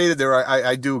you stated there,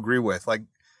 I do agree with. Like,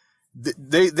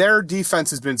 their defense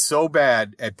has been so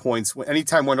bad at points.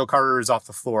 Anytime Wendell Carter is off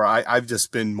the floor, I've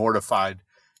just been mortified,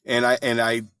 and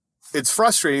it's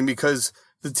frustrating because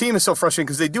the team is so frustrating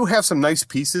because they do have some nice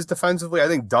pieces defensively. I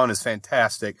think Dunn is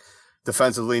fantastic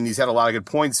defensively, and he's had a lot of good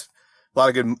points, a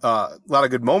lot of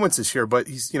good moments this year. But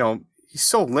he's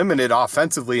so limited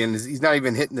offensively, and he's not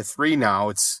even hitting the three now.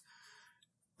 It's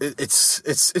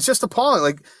just appalling.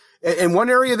 Like, in one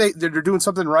area, they're doing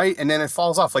something right, and then it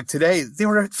falls off. Like today, they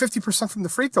were at 50% from the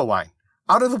free throw line,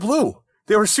 out of the blue.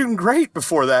 They were shooting great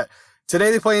before that. Today,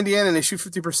 they play Indiana, and they shoot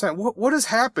 50%. What is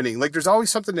happening? Like, there's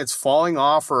always something that's falling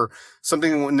off or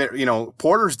something when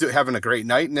Porter's having a great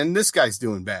night, and then this guy's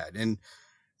doing bad. And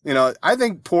I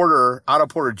think Otto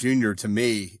Porter Jr. to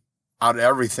me, out of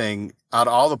everything, out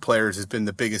of all the players, has been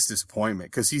the biggest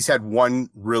disappointment because he's had one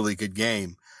really good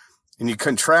game. And you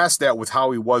contrast that with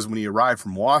how he was when he arrived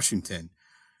from Washington.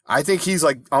 I think he's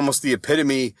like almost the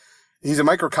epitome. He's a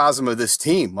microcosm of this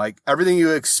team. Like everything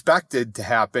you expected to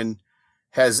happen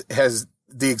has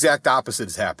the exact opposite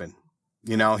has happened.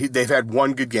 They've had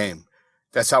one good game.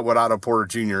 That's what Otto Porter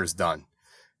Jr. has done.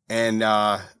 And,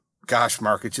 gosh,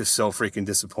 Mark, it's just so freaking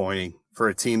disappointing for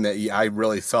a team that I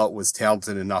really felt was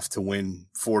talented enough to win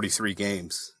 43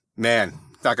 games. Man,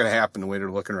 it's not going to happen the way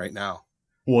they're looking right now.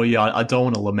 Well, yeah, I don't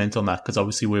want to lament on that because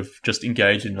obviously we've just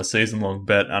engaged in a season-long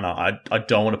bet and I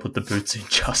don't want to put the boots in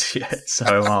just yet.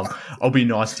 So I'll be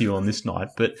nice to you on this night.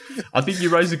 But I think you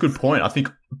raise a good point. I think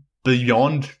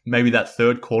beyond maybe that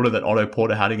third quarter that Otto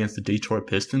Porter had against the Detroit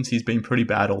Pistons, he's been pretty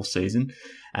bad all season.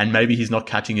 And maybe he's not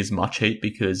catching as much heat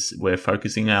because we're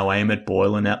focusing our aim at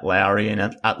Boylen, at Lowry, and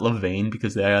at LaVine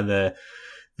because they are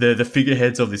the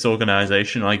figureheads of this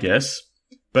organization, I guess.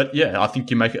 But yeah, I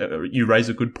think you raise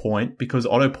a good point because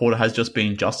Otto Porter has just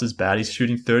been just as bad. He's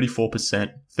shooting 34%,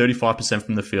 35%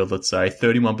 from the field, let's say,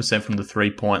 31% from the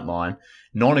 3-point line,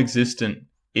 non-existent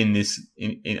in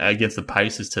against the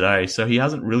Pacers today. So he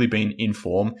hasn't really been in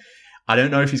form. I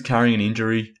don't know if he's carrying an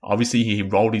injury. Obviously, he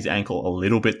rolled his ankle a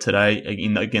little bit today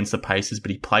against the Pacers,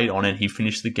 but he played on it. He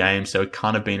finished the game, so it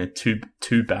can't have been a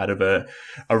too bad of a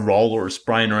roll or a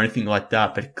sprain or anything like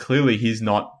that. But clearly, he's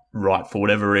not right for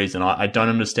whatever reason. I don't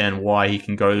understand why he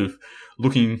can go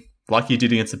looking like he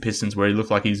did against the Pistons, where he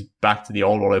looked like he's back to the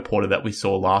old Otto Porter that we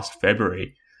saw last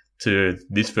February, to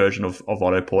this version of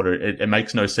Otto Porter. It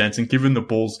makes no sense. And given the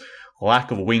Bulls'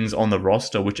 lack of wings on the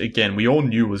roster, which again, we all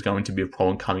knew was going to be a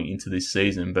problem coming into this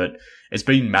season, but it's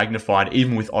been magnified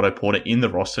even with Otto Porter in the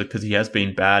roster because he has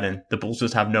been bad and the Bulls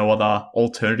just have no other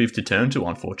alternative to turn to,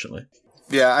 unfortunately.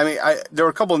 Yeah, I mean, there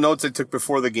were a couple of notes I took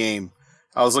before the game.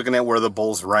 I was looking at where the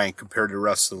Bulls rank compared to the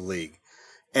rest of the league.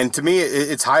 And to me,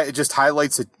 it just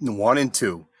highlights it 1 and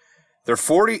 2. They're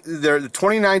the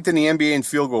 29th in the NBA in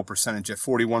field goal percentage at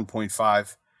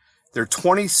 41.5. They're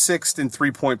 26th in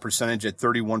 3-point percentage at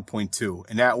 31.2.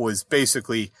 And that was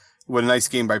basically with a nice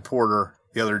game by Porter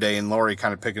the other day, and Lowry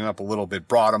kind of picking up a little bit,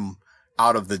 brought him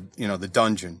out of the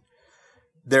dungeon.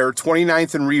 They're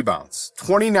 29th in rebounds,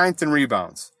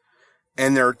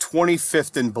 and they're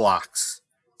 25th in blocks.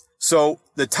 So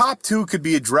the top two could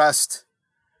be addressed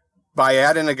by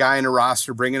adding a guy in the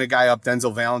roster, bringing a guy up,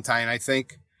 Denzel Valentine, I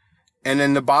think. And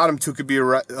then the bottom two could be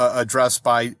addressed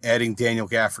by adding Daniel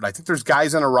Gafford. I think there's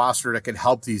guys on a roster that could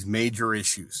help these major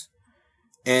issues.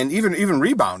 And even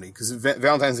rebounding, because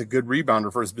Valentine's a good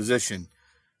rebounder for his position.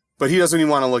 But he doesn't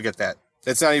even want to look at that.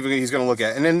 That's not even he's going to look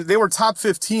at. And then they were top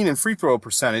 15 in free throw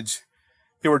percentage.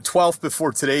 They were 12th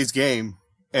before today's game.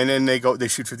 And then they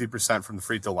shoot 50% from the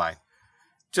free throw line.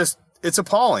 Just, it's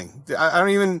appalling.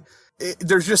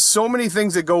 There's just so many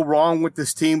things that go wrong with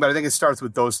this team, but I think it starts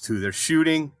with those two. Their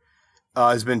shooting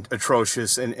has been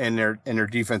atrocious, and their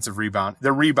defensive rebound.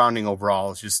 Their rebounding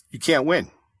overall is just, you can't win.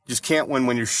 You just can't win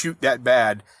when you shoot that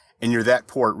bad and you're that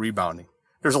poor at rebounding.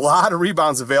 There's a lot of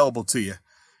rebounds available to you,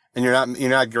 and you're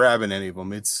not grabbing any of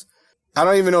them. I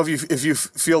don't even know if you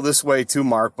feel this way too,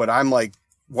 Mark, but I'm like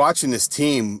watching this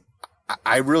team.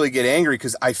 I really get angry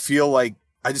because I feel like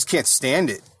I just can't stand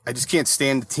it. I just can't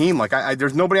stand the team. Like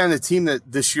there's nobody on the team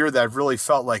that this year that I've really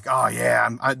felt like, oh yeah,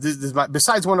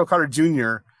 besides Wendell Carter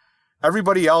Jr.,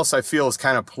 everybody else I feel has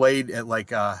kind of played at like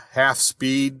half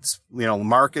speed.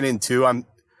 Markkanen too.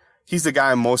 He's the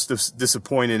guy I'm most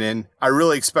disappointed in. I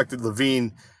really expected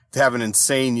LaVine to have an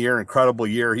insane year, incredible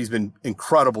year. He's been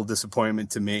incredible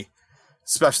disappointment to me,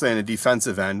 especially on the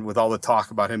defensive end with all the talk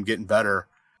about him getting better.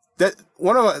 That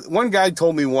one guy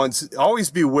told me once, always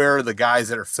beware of the guys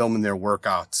that are filming their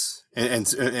workouts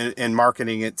and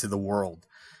marketing it to the world.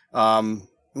 One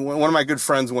of my good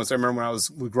friends once, I remember when I was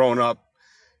growing up,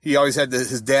 he always had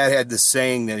his dad had this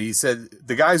saying that he said,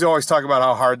 the guys who always talk about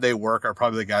how hard they work are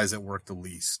probably the guys that work the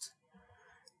least.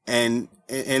 And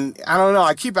I don't know,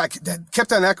 that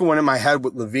kept on echoing in my head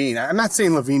with LaVine. I'm not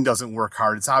saying LaVine doesn't work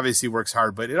hard. It's obviously he works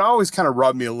hard, but it always kind of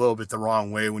rubbed me a little bit the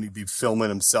wrong way when he'd be filming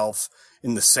himself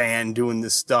in the sand doing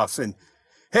this stuff. And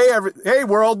hey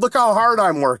world, look how hard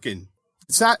I'm working.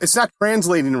 It's not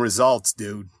translating results,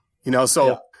 dude. So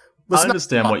yeah. I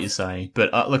understand what you're saying,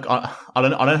 but look, I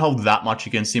don't hold that much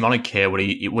against him. I don't care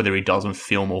whether he doesn't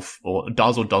film or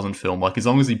does or doesn't film. Like, as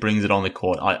long as he brings it on the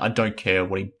court, I don't care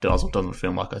what he does or doesn't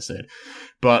film, like I said.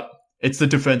 But it's the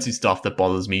defensive stuff that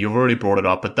bothers me. You've already brought it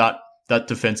up, but that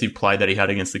defensive play that he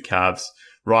had against the Cavs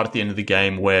right at the end of the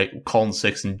game where Colin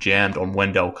Sexton jammed on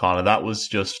Wendell Carter. That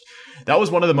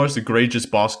was one of the most egregious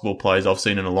basketball plays I've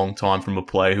seen in a long time from a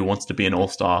player who wants to be an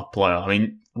all-star player. I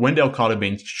mean, Wendell Carter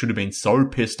should have been so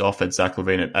pissed off at Zach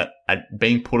LaVine at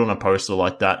being put on a poster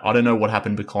like that. I don't know what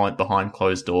happened behind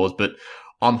closed doors, but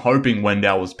I'm hoping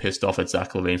Wendell was pissed off at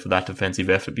Zach LaVine for that defensive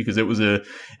effort, because it was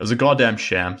a goddamn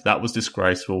sham. That was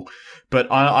disgraceful.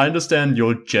 But I understand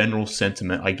your general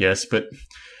sentiment, I guess, but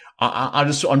I'm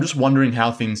just wondering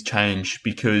how things change,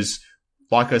 because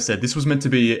like I said, this was meant to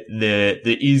be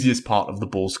the easiest part of the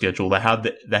Bulls schedule. They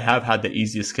have had the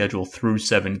easiest schedule through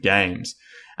 7 games,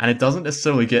 and it doesn't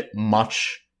necessarily get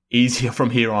much easier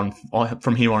from here on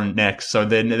next. So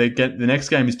the next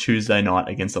game is Tuesday night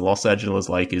against the Los Angeles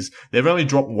Lakers. They've only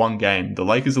dropped 1 game. The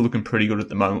Lakers are looking pretty good at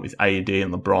the moment with AD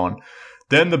and LeBron.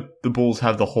 Then the Bulls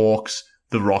have the Hawks,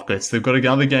 the Rockets. They've got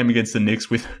another game against the Knicks,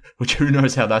 which who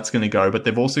knows how that's going to go. But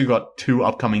they've also got 2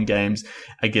 upcoming games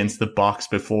against the Bucks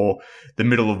before the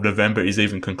middle of November is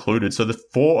even concluded. So the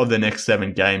 4 of the next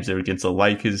 7 games are against the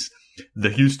Lakers, the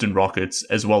Houston Rockets,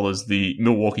 as well as the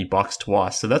Milwaukee Bucks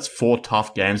twice. So that's 4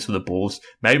 tough games for the Bulls.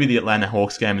 Maybe the Atlanta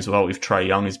Hawks game as well, if Trae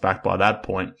Young is back by that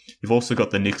point. You've also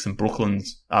got the Knicks and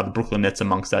the Brooklyn Nets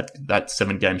amongst that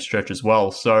 7-game stretch as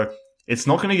well. So it's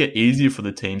not going to get easier for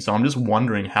the team. So I'm just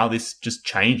wondering how this just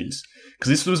changes,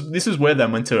 because this is where they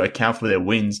went to account for their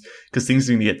wins, because things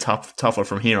are going to get tougher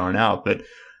from here on out. But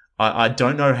I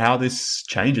don't know how this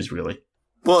changes really.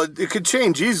 Well, it could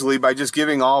change easily by just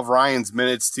giving all of Ryan's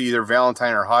minutes to either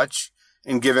Valentine or Hutch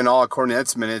and giving all of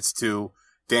Kornet's minutes to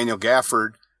Daniel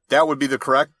Gafford. That would be the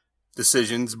correct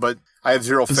decisions, but I have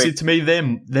zero faith. See, to me,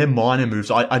 they're minor moves.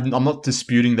 I'm not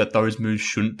disputing that those moves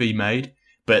shouldn't be made,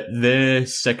 but they're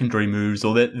secondary moves,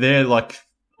 or they're like,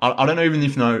 I don't even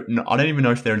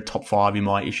know if they're in top 5 in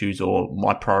my issues or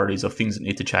my priorities or things that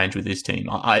need to change with this team.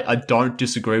 I don't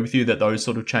disagree with you that those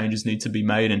sort of changes need to be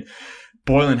made, and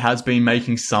Boylen has been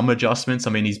making some adjustments. I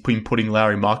mean, he's been putting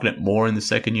Lauri Markkanen more in the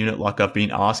second unit like I've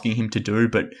been asking him to do,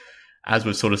 but as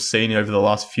we've sort of seen over the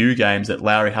last few games, that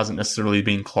Lauri hasn't necessarily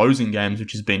been closing games,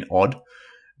 which has been odd.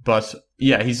 But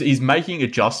yeah, he's making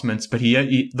adjustments, but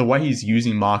the way he's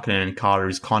using Markkanen and Carter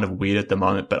is kind of weird at the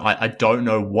moment. But I don't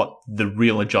know what the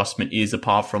real adjustment is,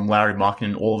 apart from Lauri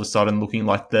Markkanen all of a sudden looking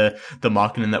like the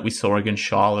Markkanen that we saw against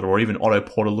Charlotte, or even Otto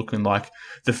Porter looking like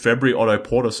the February Otto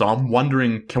Porter. So I'm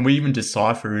wondering, can we even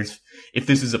decipher if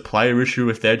this is a player issue,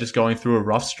 if they're just going through a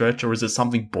rough stretch, or is it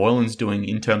something Boylen's doing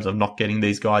in terms of not getting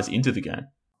these guys into the game?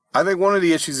 I think one of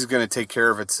the issues is going to take care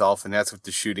of itself, and that's with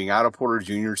the shooting. Otto Porter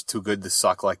Jr. is too good to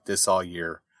suck like this all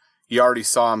year. You already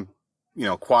saw him,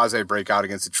 quasi break out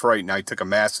against Detroit. Now he took a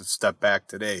massive step back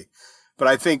today. But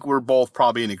I think we're both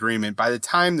probably in agreement. By the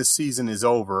time the season is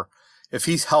over, if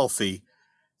he's healthy,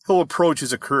 he'll approach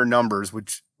his career numbers,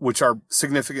 which are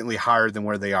significantly higher than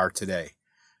where they are today.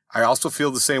 I also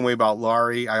feel the same way about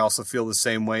Lauri. I also feel the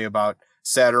same way about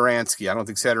Satoransky. I don't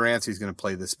think Satoransky is going to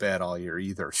play this bad all year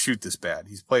either, shoot this bad.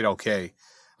 He's played okay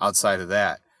outside of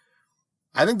that.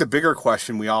 I think the bigger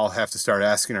question we all have to start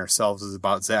asking ourselves is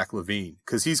about Zach LaVine,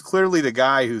 because he's clearly the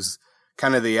guy who's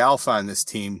kind of the alpha on this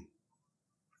team,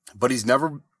 but he's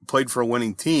never played for a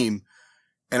winning team.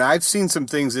 And I've seen some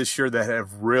things this year that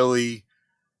have really,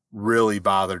 really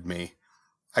bothered me.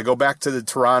 I go back to the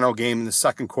Toronto game in the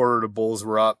second quarter. The Bulls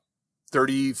were up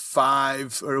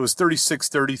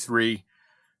 36-33.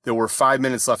 There were 5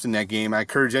 minutes left in that game. I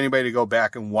encourage anybody to go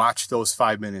back and watch those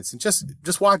 5 minutes, and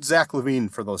just watch Zach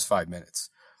LaVine for those 5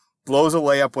 minutes. Blows a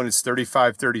layup when it's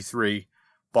 35-33.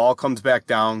 Ball comes back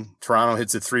down. Toronto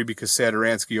hits a 3 because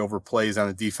Satoransky overplays on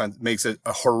the defense, makes a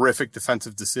horrific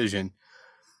defensive decision.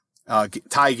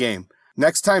 Tie game.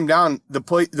 Next time down, the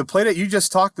play that you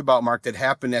just talked about, Mark, that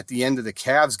happened at the end of the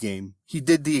Cavs game, he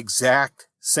did the exact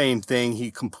same thing. He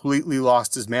completely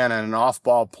lost his man on an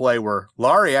off-ball play where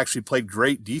Lauri actually played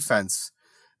great defense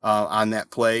on that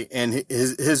play, and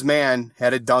his man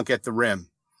had a dunk at the rim.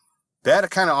 That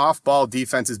kind of off-ball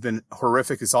defense has been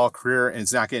horrific his all career, and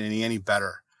it's not getting any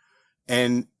better.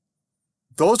 And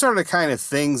those are the kind of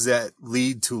things that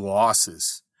lead to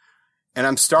losses. And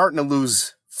I'm starting to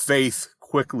lose faith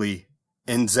quickly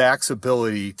in Zach's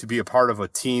ability to be a part of a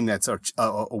team that's a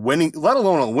winning, let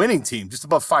alone a winning team, just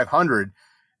above 500,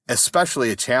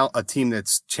 especially a team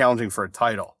that's challenging for a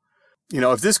title.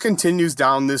 If this continues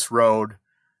down this road,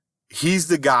 he's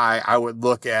the guy I would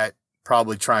look at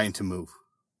probably trying to move.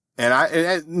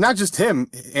 And not just him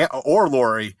or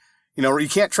Lauri, you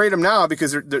can't trade him now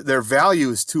because their value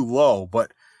is too low,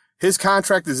 but his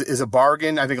contract is a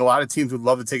bargain. I think a lot of teams would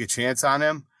love to take a chance on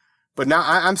him. But now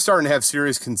I'm starting to have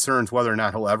serious concerns whether or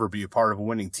not he'll ever be a part of a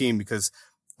winning team, because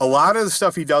a lot of the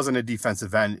stuff he does on a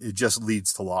defensive end, it just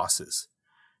leads to losses.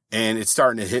 And it's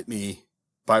starting to hit me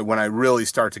by when I really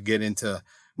start to get into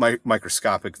my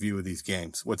microscopic view of these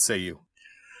games. What say you?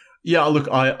 Yeah, look,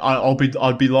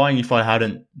 I'd be lying if I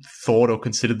hadn't thought or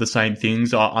considered the same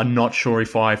things. I'm not sure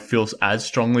if I feel as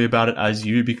strongly about it as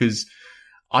you, because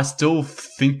I still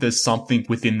think there's something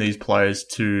within these players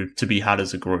to be had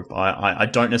as a group. I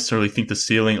don't necessarily think the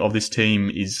ceiling of this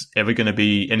team is ever going to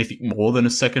be anything more than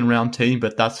a second round team,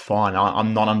 but that's fine.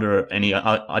 I'm not under any,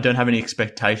 I don't have any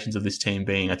expectations of this team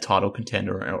being a title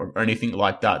contender or anything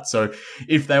like that. So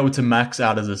if they were to max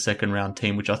out as a second round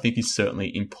team, which I think is certainly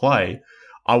in play,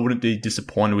 I wouldn't be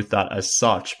disappointed with that as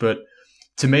such. But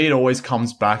to me, it always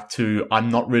comes back to I'm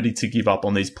not ready to give up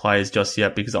on these players just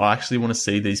yet, because I actually want to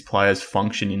see these players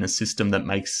function in a system that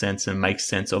makes sense and makes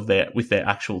sense of with their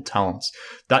actual talents.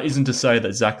 That isn't to say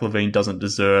that Zach LaVine doesn't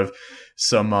deserve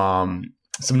some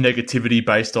negativity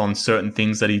based on certain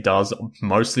things that he does,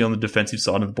 mostly on the defensive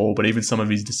side of the ball, but even some of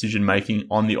his decision making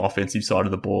on the offensive side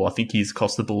of the ball. I think he's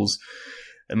cost the Bulls,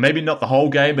 and maybe not the whole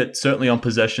game, but certainly on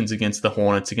possessions against the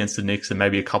Hornets, against the Knicks, and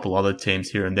maybe a couple other teams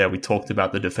here and there. We talked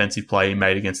about the defensive play he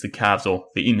made against the Cavs, or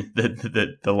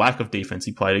the lack of defense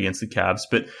he played against the Cavs.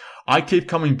 But I keep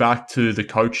coming back to the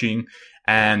coaching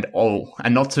and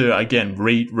not to, again,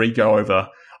 re-go over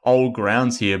old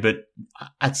grounds here, but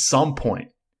at some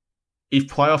point, if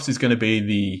playoffs is going to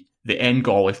be the end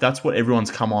goal, if that's what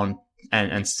everyone's come on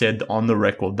and said on the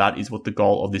record, that is what the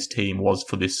goal of this team was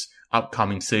for this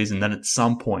upcoming season, then at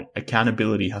some point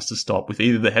accountability has to stop with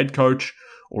either the head coach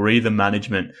or either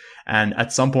management. And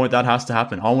at some point that has to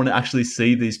happen. I want to actually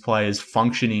see these players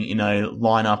functioning in a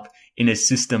lineup, in a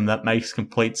system that makes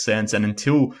complete sense. And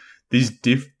until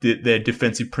their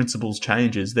defensive principles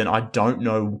changes, then I don't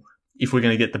know if we're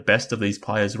going to get the best of these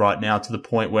players right now, to the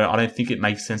point where I don't think it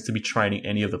makes sense to be training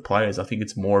any of the players. I think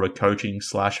it's more of a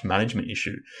coaching/management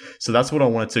issue. So that's what I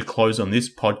wanted to close on this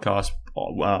podcast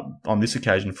on this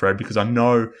occasion, Fred, because I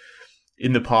know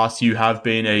in the past you have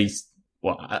been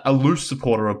a loose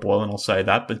supporter of Boylen, I'll say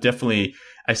that, but definitely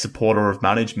a supporter of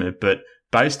management. But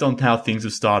based on how things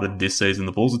have started this season,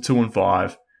 the Bulls are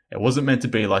 2-5. It wasn't meant to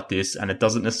be like this, and it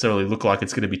doesn't necessarily look like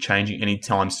it's going to be changing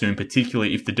anytime soon,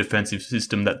 particularly if the defensive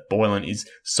system that Boylen is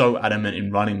so adamant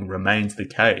in running remains the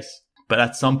case. But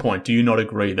at some point, do you not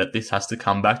agree that this has to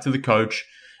come back to the coach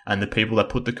and the people that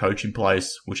put the coach in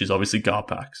place, which is obviously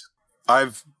Garpax?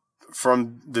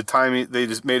 From the time they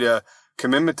just made a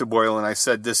commitment to Boylen, I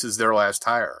said this is their last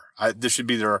hire. This should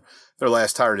be their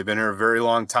last hire. They've been here a very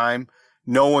long time.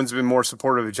 No one's been more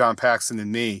supportive of John Paxson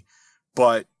than me,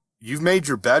 but you've made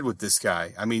your bed with this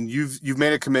guy. I mean, you've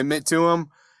made a commitment to him,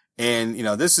 and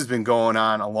this has been going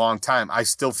on a long time. I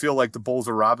still feel like the Bulls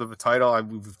are robbed of a title.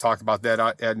 We've talked about that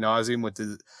ad nauseum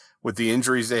with the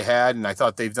injuries they had, and I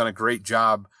thought they've done a great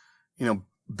job,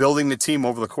 building the team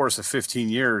over the course of 15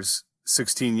 years,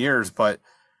 16 years. But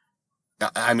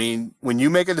I mean, when you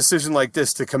make a decision like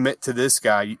this to commit to this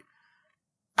guy,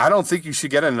 I don't think you should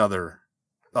get another.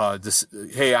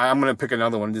 Hey, I'm going to pick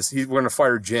another one. We're going to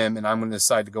fire Jim, and I'm going to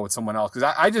decide to go with someone else.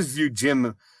 Because I just view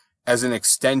Jim as an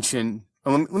extension.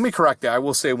 Let me correct that. I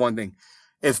will say one thing.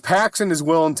 If Paxson is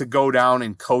willing to go down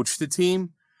and coach the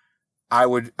team, I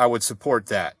would support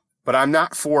that. But I'm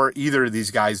not for either of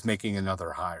these guys making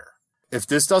another hire. If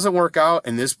this doesn't work out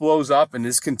and this blows up and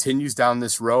this continues down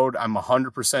this road, I'm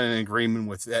 100% in agreement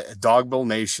with Dogbill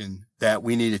Nation that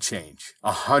we need a change.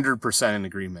 100% in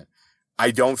agreement.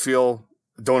 I don't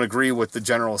agree with the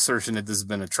general assertion that this has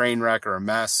been a train wreck or a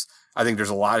mess. I think there's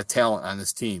a lot of talent on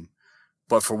this team,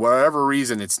 but for whatever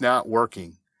reason, it's not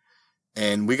working,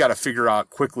 and we got to figure out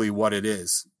quickly what it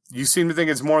is. You seem to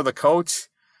think it's more the coach.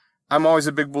 I'm always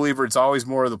a big believer it's always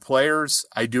more of the players.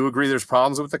 I do agree there's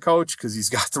problems with the coach because he's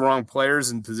got the wrong players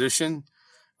in position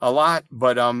a lot,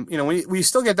 but when you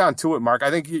still get down to it, Mark, I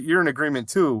think you're in agreement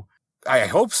too. I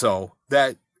hope so,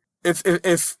 that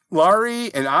If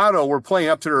Larry and Otto were playing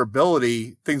up to their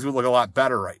ability, things would look a lot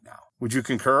better right now. Would you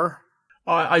concur?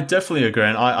 I definitely agree.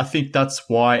 And I think that's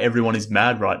why everyone is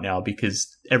mad right now, because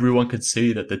everyone could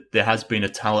see that there has been a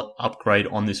talent upgrade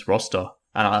on this roster.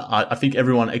 And I think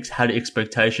everyone had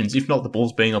expectations, if not the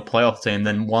Bulls being a playoff team,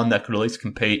 then one that could at least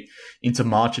compete into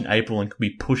March and April and could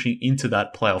be pushing into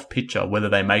that playoff picture, whether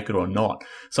they make it or not.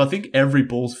 So I think every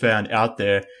Bulls fan out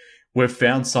there, we've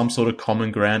found some sort of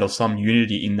common ground or some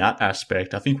unity in that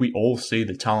aspect. I think we all see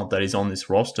the talent that is on this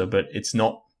roster, but it's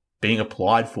not being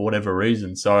applied for whatever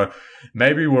reason. So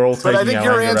maybe we're all taking our anger out. But I think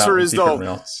your answer is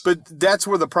routes. But that's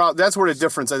where that's where the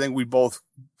difference I think we both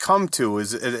come to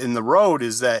is in the road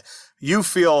is that you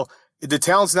feel the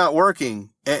talent's not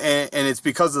working and it's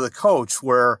because of the coach,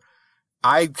 where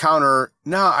I counter,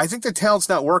 no, I think the talent's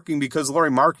not working because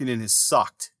Lauri Markkanen has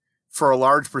sucked for a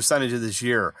large percentage of this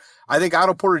year. I think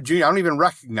Otto Porter Jr., I don't even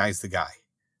recognize the guy.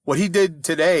 What he did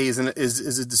today is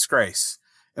a disgrace.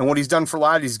 And what he's done for a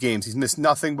lot of these games, he's missed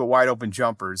nothing but wide open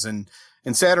jumpers. And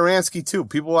Satoransky too.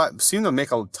 People seem to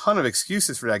make a ton of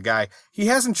excuses for that guy. He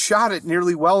hasn't shot it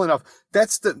nearly well enough.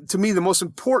 That's to me, the most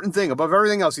important thing above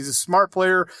everything else. He's a smart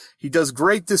player. He does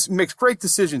makes great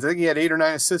decisions. I think he had 8 or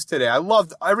 9 assists today. I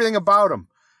loved everything about him.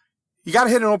 You got to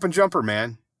hit an open jumper,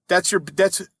 man. That's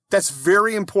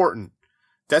very important.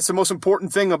 That's the most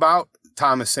important thing about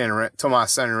Tomas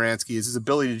Satoransky is his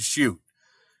ability to shoot.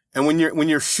 And when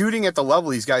you're shooting at the level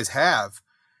these guys have,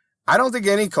 I don't think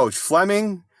any coach,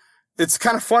 Fleming, it's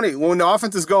kind of funny. When the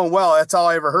offense is going well, that's all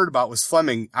I ever heard about was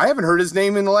Fleming. I haven't heard his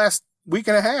name in the last week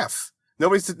and a half.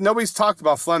 Nobody's talked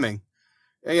about Fleming.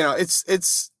 You know,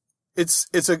 it's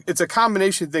a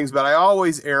combination of things, but I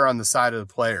always err on the side of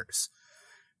the players.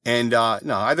 And no,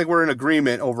 I think we're in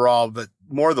agreement overall, but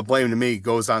more of the blame to me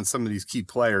goes on some of these key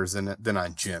players than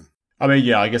on Jim. I mean,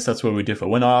 yeah, I guess that's where we differ.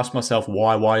 When I ask myself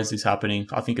why is this happening,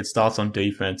 I think it starts on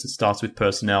defense. It starts with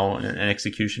personnel and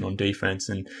execution on defense.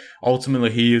 And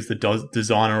ultimately, he is the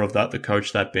designer of that, the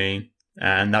coach that being.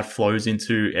 And that flows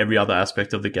into every other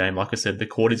aspect of the game. Like I said, the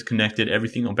court is connected.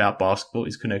 Everything about basketball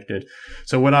is connected.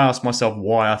 So when I ask myself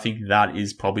why, I think that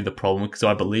is probably the problem, because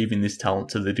I believe in this talent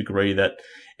to the degree that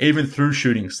even through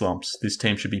shooting slumps, this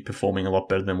team should be performing a lot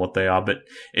better than what they are. But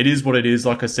it is what it is.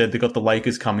 Like I said, they've got the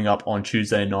Lakers coming up on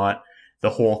Tuesday night, the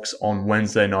Hawks on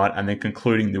Wednesday night, and then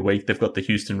concluding the week, they've got the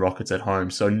Houston Rockets at home.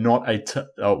 So not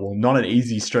an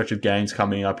easy stretch of games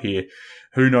coming up here.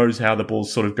 Who knows how the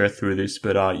Bulls sort of go through this,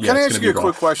 but yeah, Can I ask you a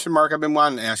quick question, Mark? I've been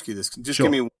wanting to ask you this. Just Sure.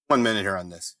 Give me 1 minute here on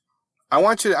this. I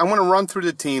want to run through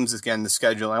the teams again, the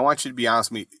schedule. I want you to be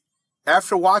honest with me.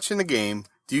 After watching the game,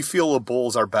 do you feel the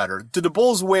Bulls are better? Did the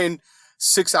Bulls win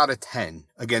 6 out of 10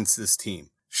 against this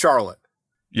team? Charlotte.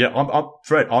 Yeah,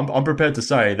 Fred, I'm prepared to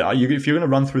say that if you're going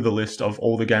to run through the list of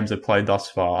all the games they've played thus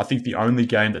far, I think the only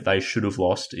game that they should have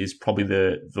lost is probably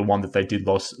the one that they did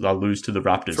lose to the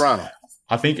Raptors. Toronto.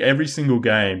 I think every single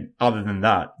game other than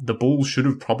that, the Bulls should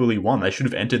have probably won. They should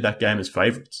have entered that game as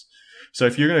favorites. So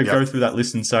if you're going to go through that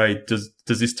list and say, does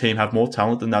this team have more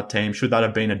talent than that team? Should that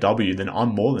have been a W? Then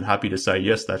I'm more than happy to say,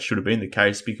 yes, that should have been the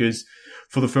case, because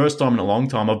for the first time in a long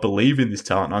time, I believe in this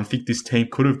talent. And I think this team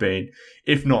could have been,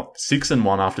 if not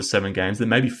 6-1 after 7 games, then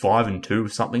maybe 5-2 or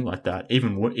something like that.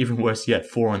 Even worse yet,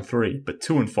 4-3, but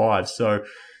 2-5. So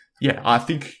yeah, I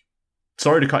think,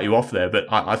 sorry to cut you off there, but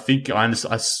I think I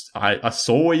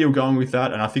saw where you're going with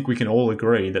that, and I think we can all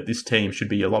agree that this team should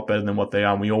be a lot better than what they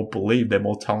are, and we all believe they're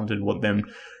more talented than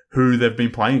who they've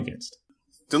been playing against.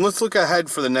 Then let's look ahead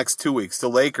for the next 2 weeks. The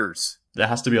Lakers. There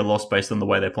has to be a loss based on the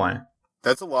way they're playing.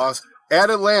 That's a loss. At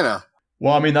Atlanta.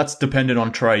 Well, I mean, that's dependent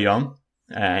on Trae Young,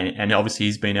 and obviously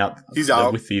he's been out. He's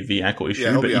out with the ankle issue,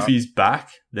 Yeah, but if he's back,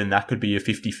 then that could be a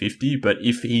 50-50. But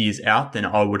if he is out, then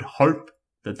I would hope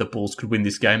that the Bulls could win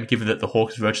this game, given that the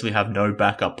Hawks virtually have no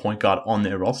backup point guard on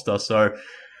their roster. So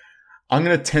I'm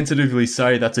going to tentatively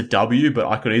say that's a W, but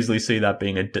I could easily see that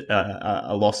being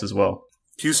a loss as well.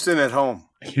 Houston at home.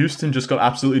 Houston just got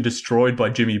absolutely destroyed by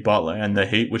Jimmy Butler and the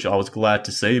Heat, which I was glad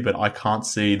to see, but I can't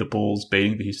see the Bulls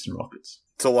beating the Houston Rockets.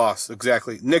 It's a loss,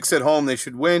 exactly. Knicks at home, they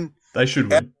should win. They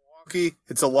should win. At Milwaukee,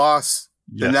 it's a loss.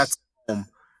 Yes. And that's at home.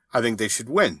 I think they should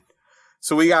win.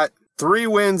 So we got 3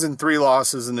 wins and 3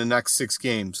 losses in the next 6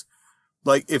 games.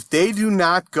 Like, if they do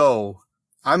not go,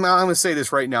 I'm going to say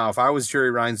this right now. If I was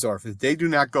Jerry Reinsdorf, if they do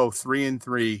not go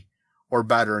 3-3 or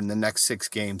better in the next 6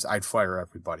 games, I'd fire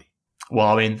everybody. Well,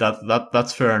 I mean,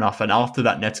 that's fair enough. And after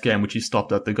that Nets game, which you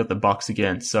stopped at, they've got the Bucks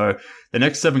again. So the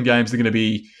next 7 games are going to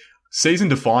be season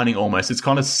defining almost. It's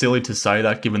kind of silly to say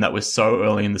that given that we're so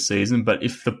early in the season. But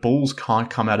if the Bulls can't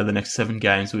come out of the next 7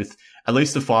 games with at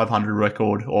least a 500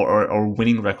 record or a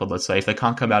winning record, let's say, if they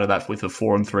can't come out of that with a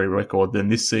 4-3 record, then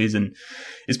this season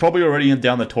is probably already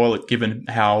down the toilet given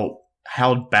how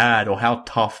bad or how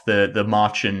tough the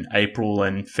March and April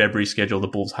and February schedule the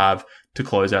Bulls have to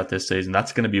close out their season.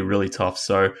 That's going to be really tough.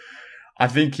 So I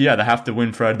think, yeah, they have to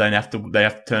win, Fred. They have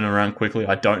to turn around quickly.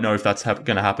 I don't know if that's going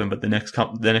to happen, but the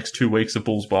next 2 weeks of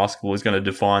Bulls basketball is going to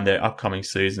define their upcoming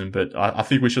season. But I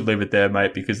think we should leave it there,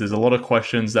 mate, because there's a lot of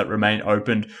questions that remain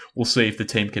open. We'll see if the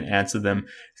team can answer them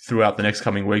throughout the next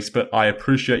coming weeks. But I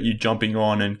appreciate you jumping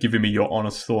on and giving me your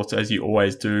honest thoughts as you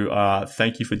always do.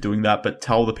 Thank you for doing that. But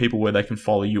tell the people where they can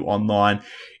follow you online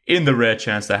in the rare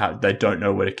chance they don't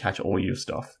know where to catch all your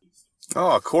stuff.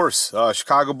 Oh, of course.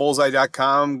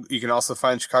 ChicagoBullseye.com. You can also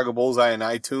find Chicago Bullseye on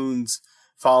iTunes.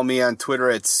 Follow me on Twitter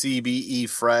at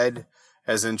CBEFred,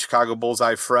 as in Chicago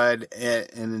Bullseye Fred, and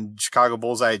in Chicago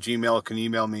Bullseye at Gmail. Can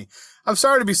email me. I'm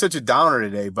sorry to be such a downer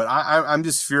today, but I'm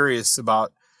just furious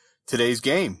about today's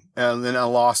game, and then a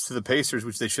loss to the Pacers,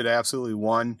 which they should have absolutely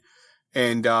won.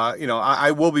 And,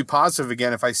 I will be positive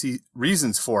again if I see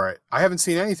reasons for it. I haven't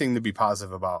seen anything to be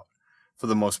positive about for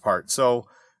the most part. So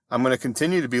I'm going to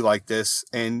continue to be like this.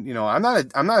 And, I'm not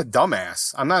a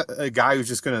dumbass. I'm not a guy who's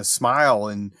just going to smile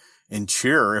and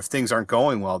cheer if things aren't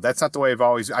going well. That's not the way I've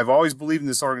always believed in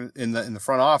this in the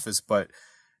front office, but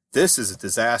this is a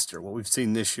disaster, what we've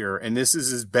seen this year. And this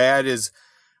is as bad as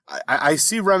I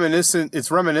see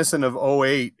it's reminiscent of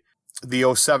 08. The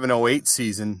 07-08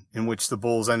 season in which the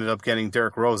Bulls ended up getting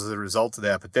Derrick Rose as a result of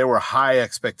that. But there were high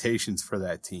expectations for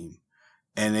that team,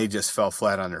 and they just fell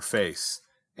flat on their face.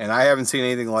 And I haven't seen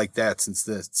anything like that since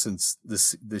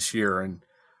this year, and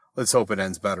let's hope it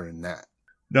ends better than that.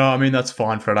 No, I mean, that's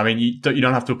fine, Fred. I mean, you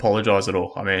don't have to apologize at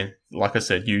all. I mean, like I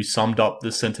said, you summed up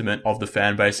the sentiment of the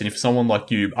fan base, and if someone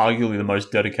like you, arguably the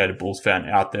most dedicated Bulls fan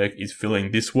out there, is feeling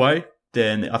this way,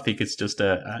 then I think it's just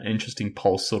an interesting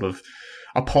pulse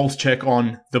a pulse check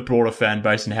on the broader fan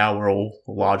base and how we're all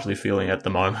largely feeling at the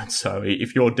moment. So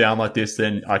if you're down like this,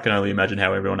 then I can only imagine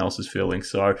how everyone else is feeling.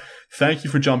 So thank you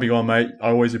for jumping on, mate. I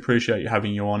always appreciate you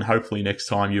having you on. Hopefully next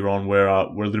time you're on, we're a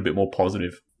little bit more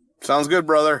positive. Sounds good,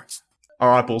 brother. All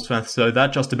right, Bulls fans. So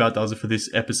that just about does it for this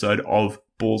episode of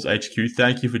Bulls HQ.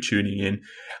 Thank you for tuning in.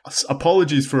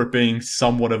 Apologies for it being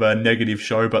somewhat of a negative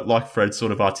show, but like Fred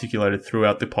sort of articulated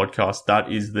throughout the podcast,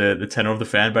 that is the tenor of the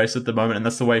fan base at the moment, and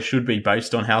that's the way it should be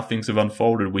based on how things have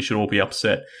unfolded. We should all be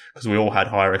upset because we all had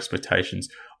higher expectations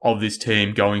of this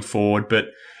team going forward, but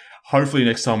hopefully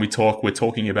next time we talk, we're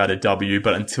talking about a W.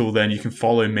 But until then, you can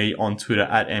follow me on Twitter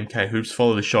at MKHoops.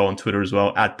 Follow the show on Twitter as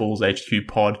well, at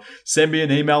BullsHQPod. Send me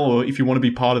an email, or if you want to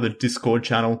be part of the Discord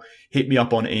channel, hit me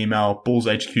up on email,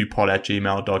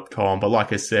 bullshqpod@gmail.com. But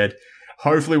like I said,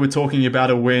 hopefully we're talking about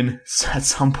a win at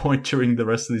some point during the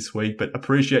rest of this week. But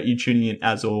appreciate you tuning in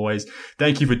as always.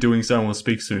 Thank you for doing so, and we'll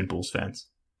speak soon, Bulls fans.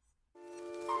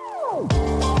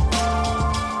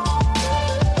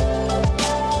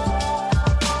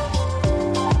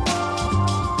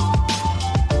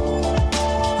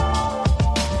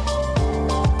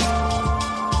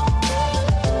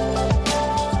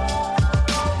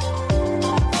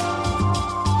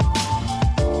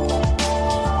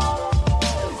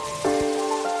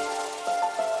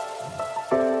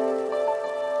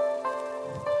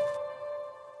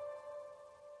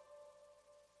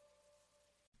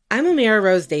 I'm Amira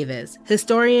Rose Davis,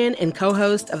 historian and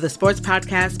co-host of the sports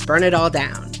podcast Burn It All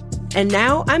Down. And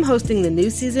now I'm hosting the new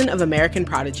season of American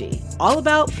Prodigy, all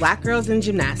about Black girls in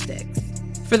gymnastics.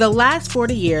 For the last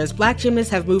 40 years, Black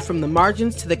gymnasts have moved from the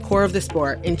margins to the core of the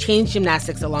sport and changed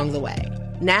gymnastics along the way.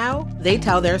 Now, they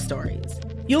tell their stories.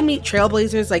 You'll meet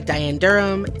trailblazers like Diane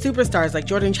Durham, superstars like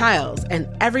Jordan Childs, and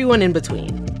everyone in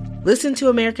between. Listen to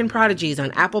American Prodigies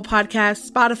on Apple Podcasts,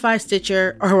 Spotify,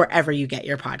 Stitcher, or wherever you get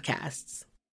your podcasts.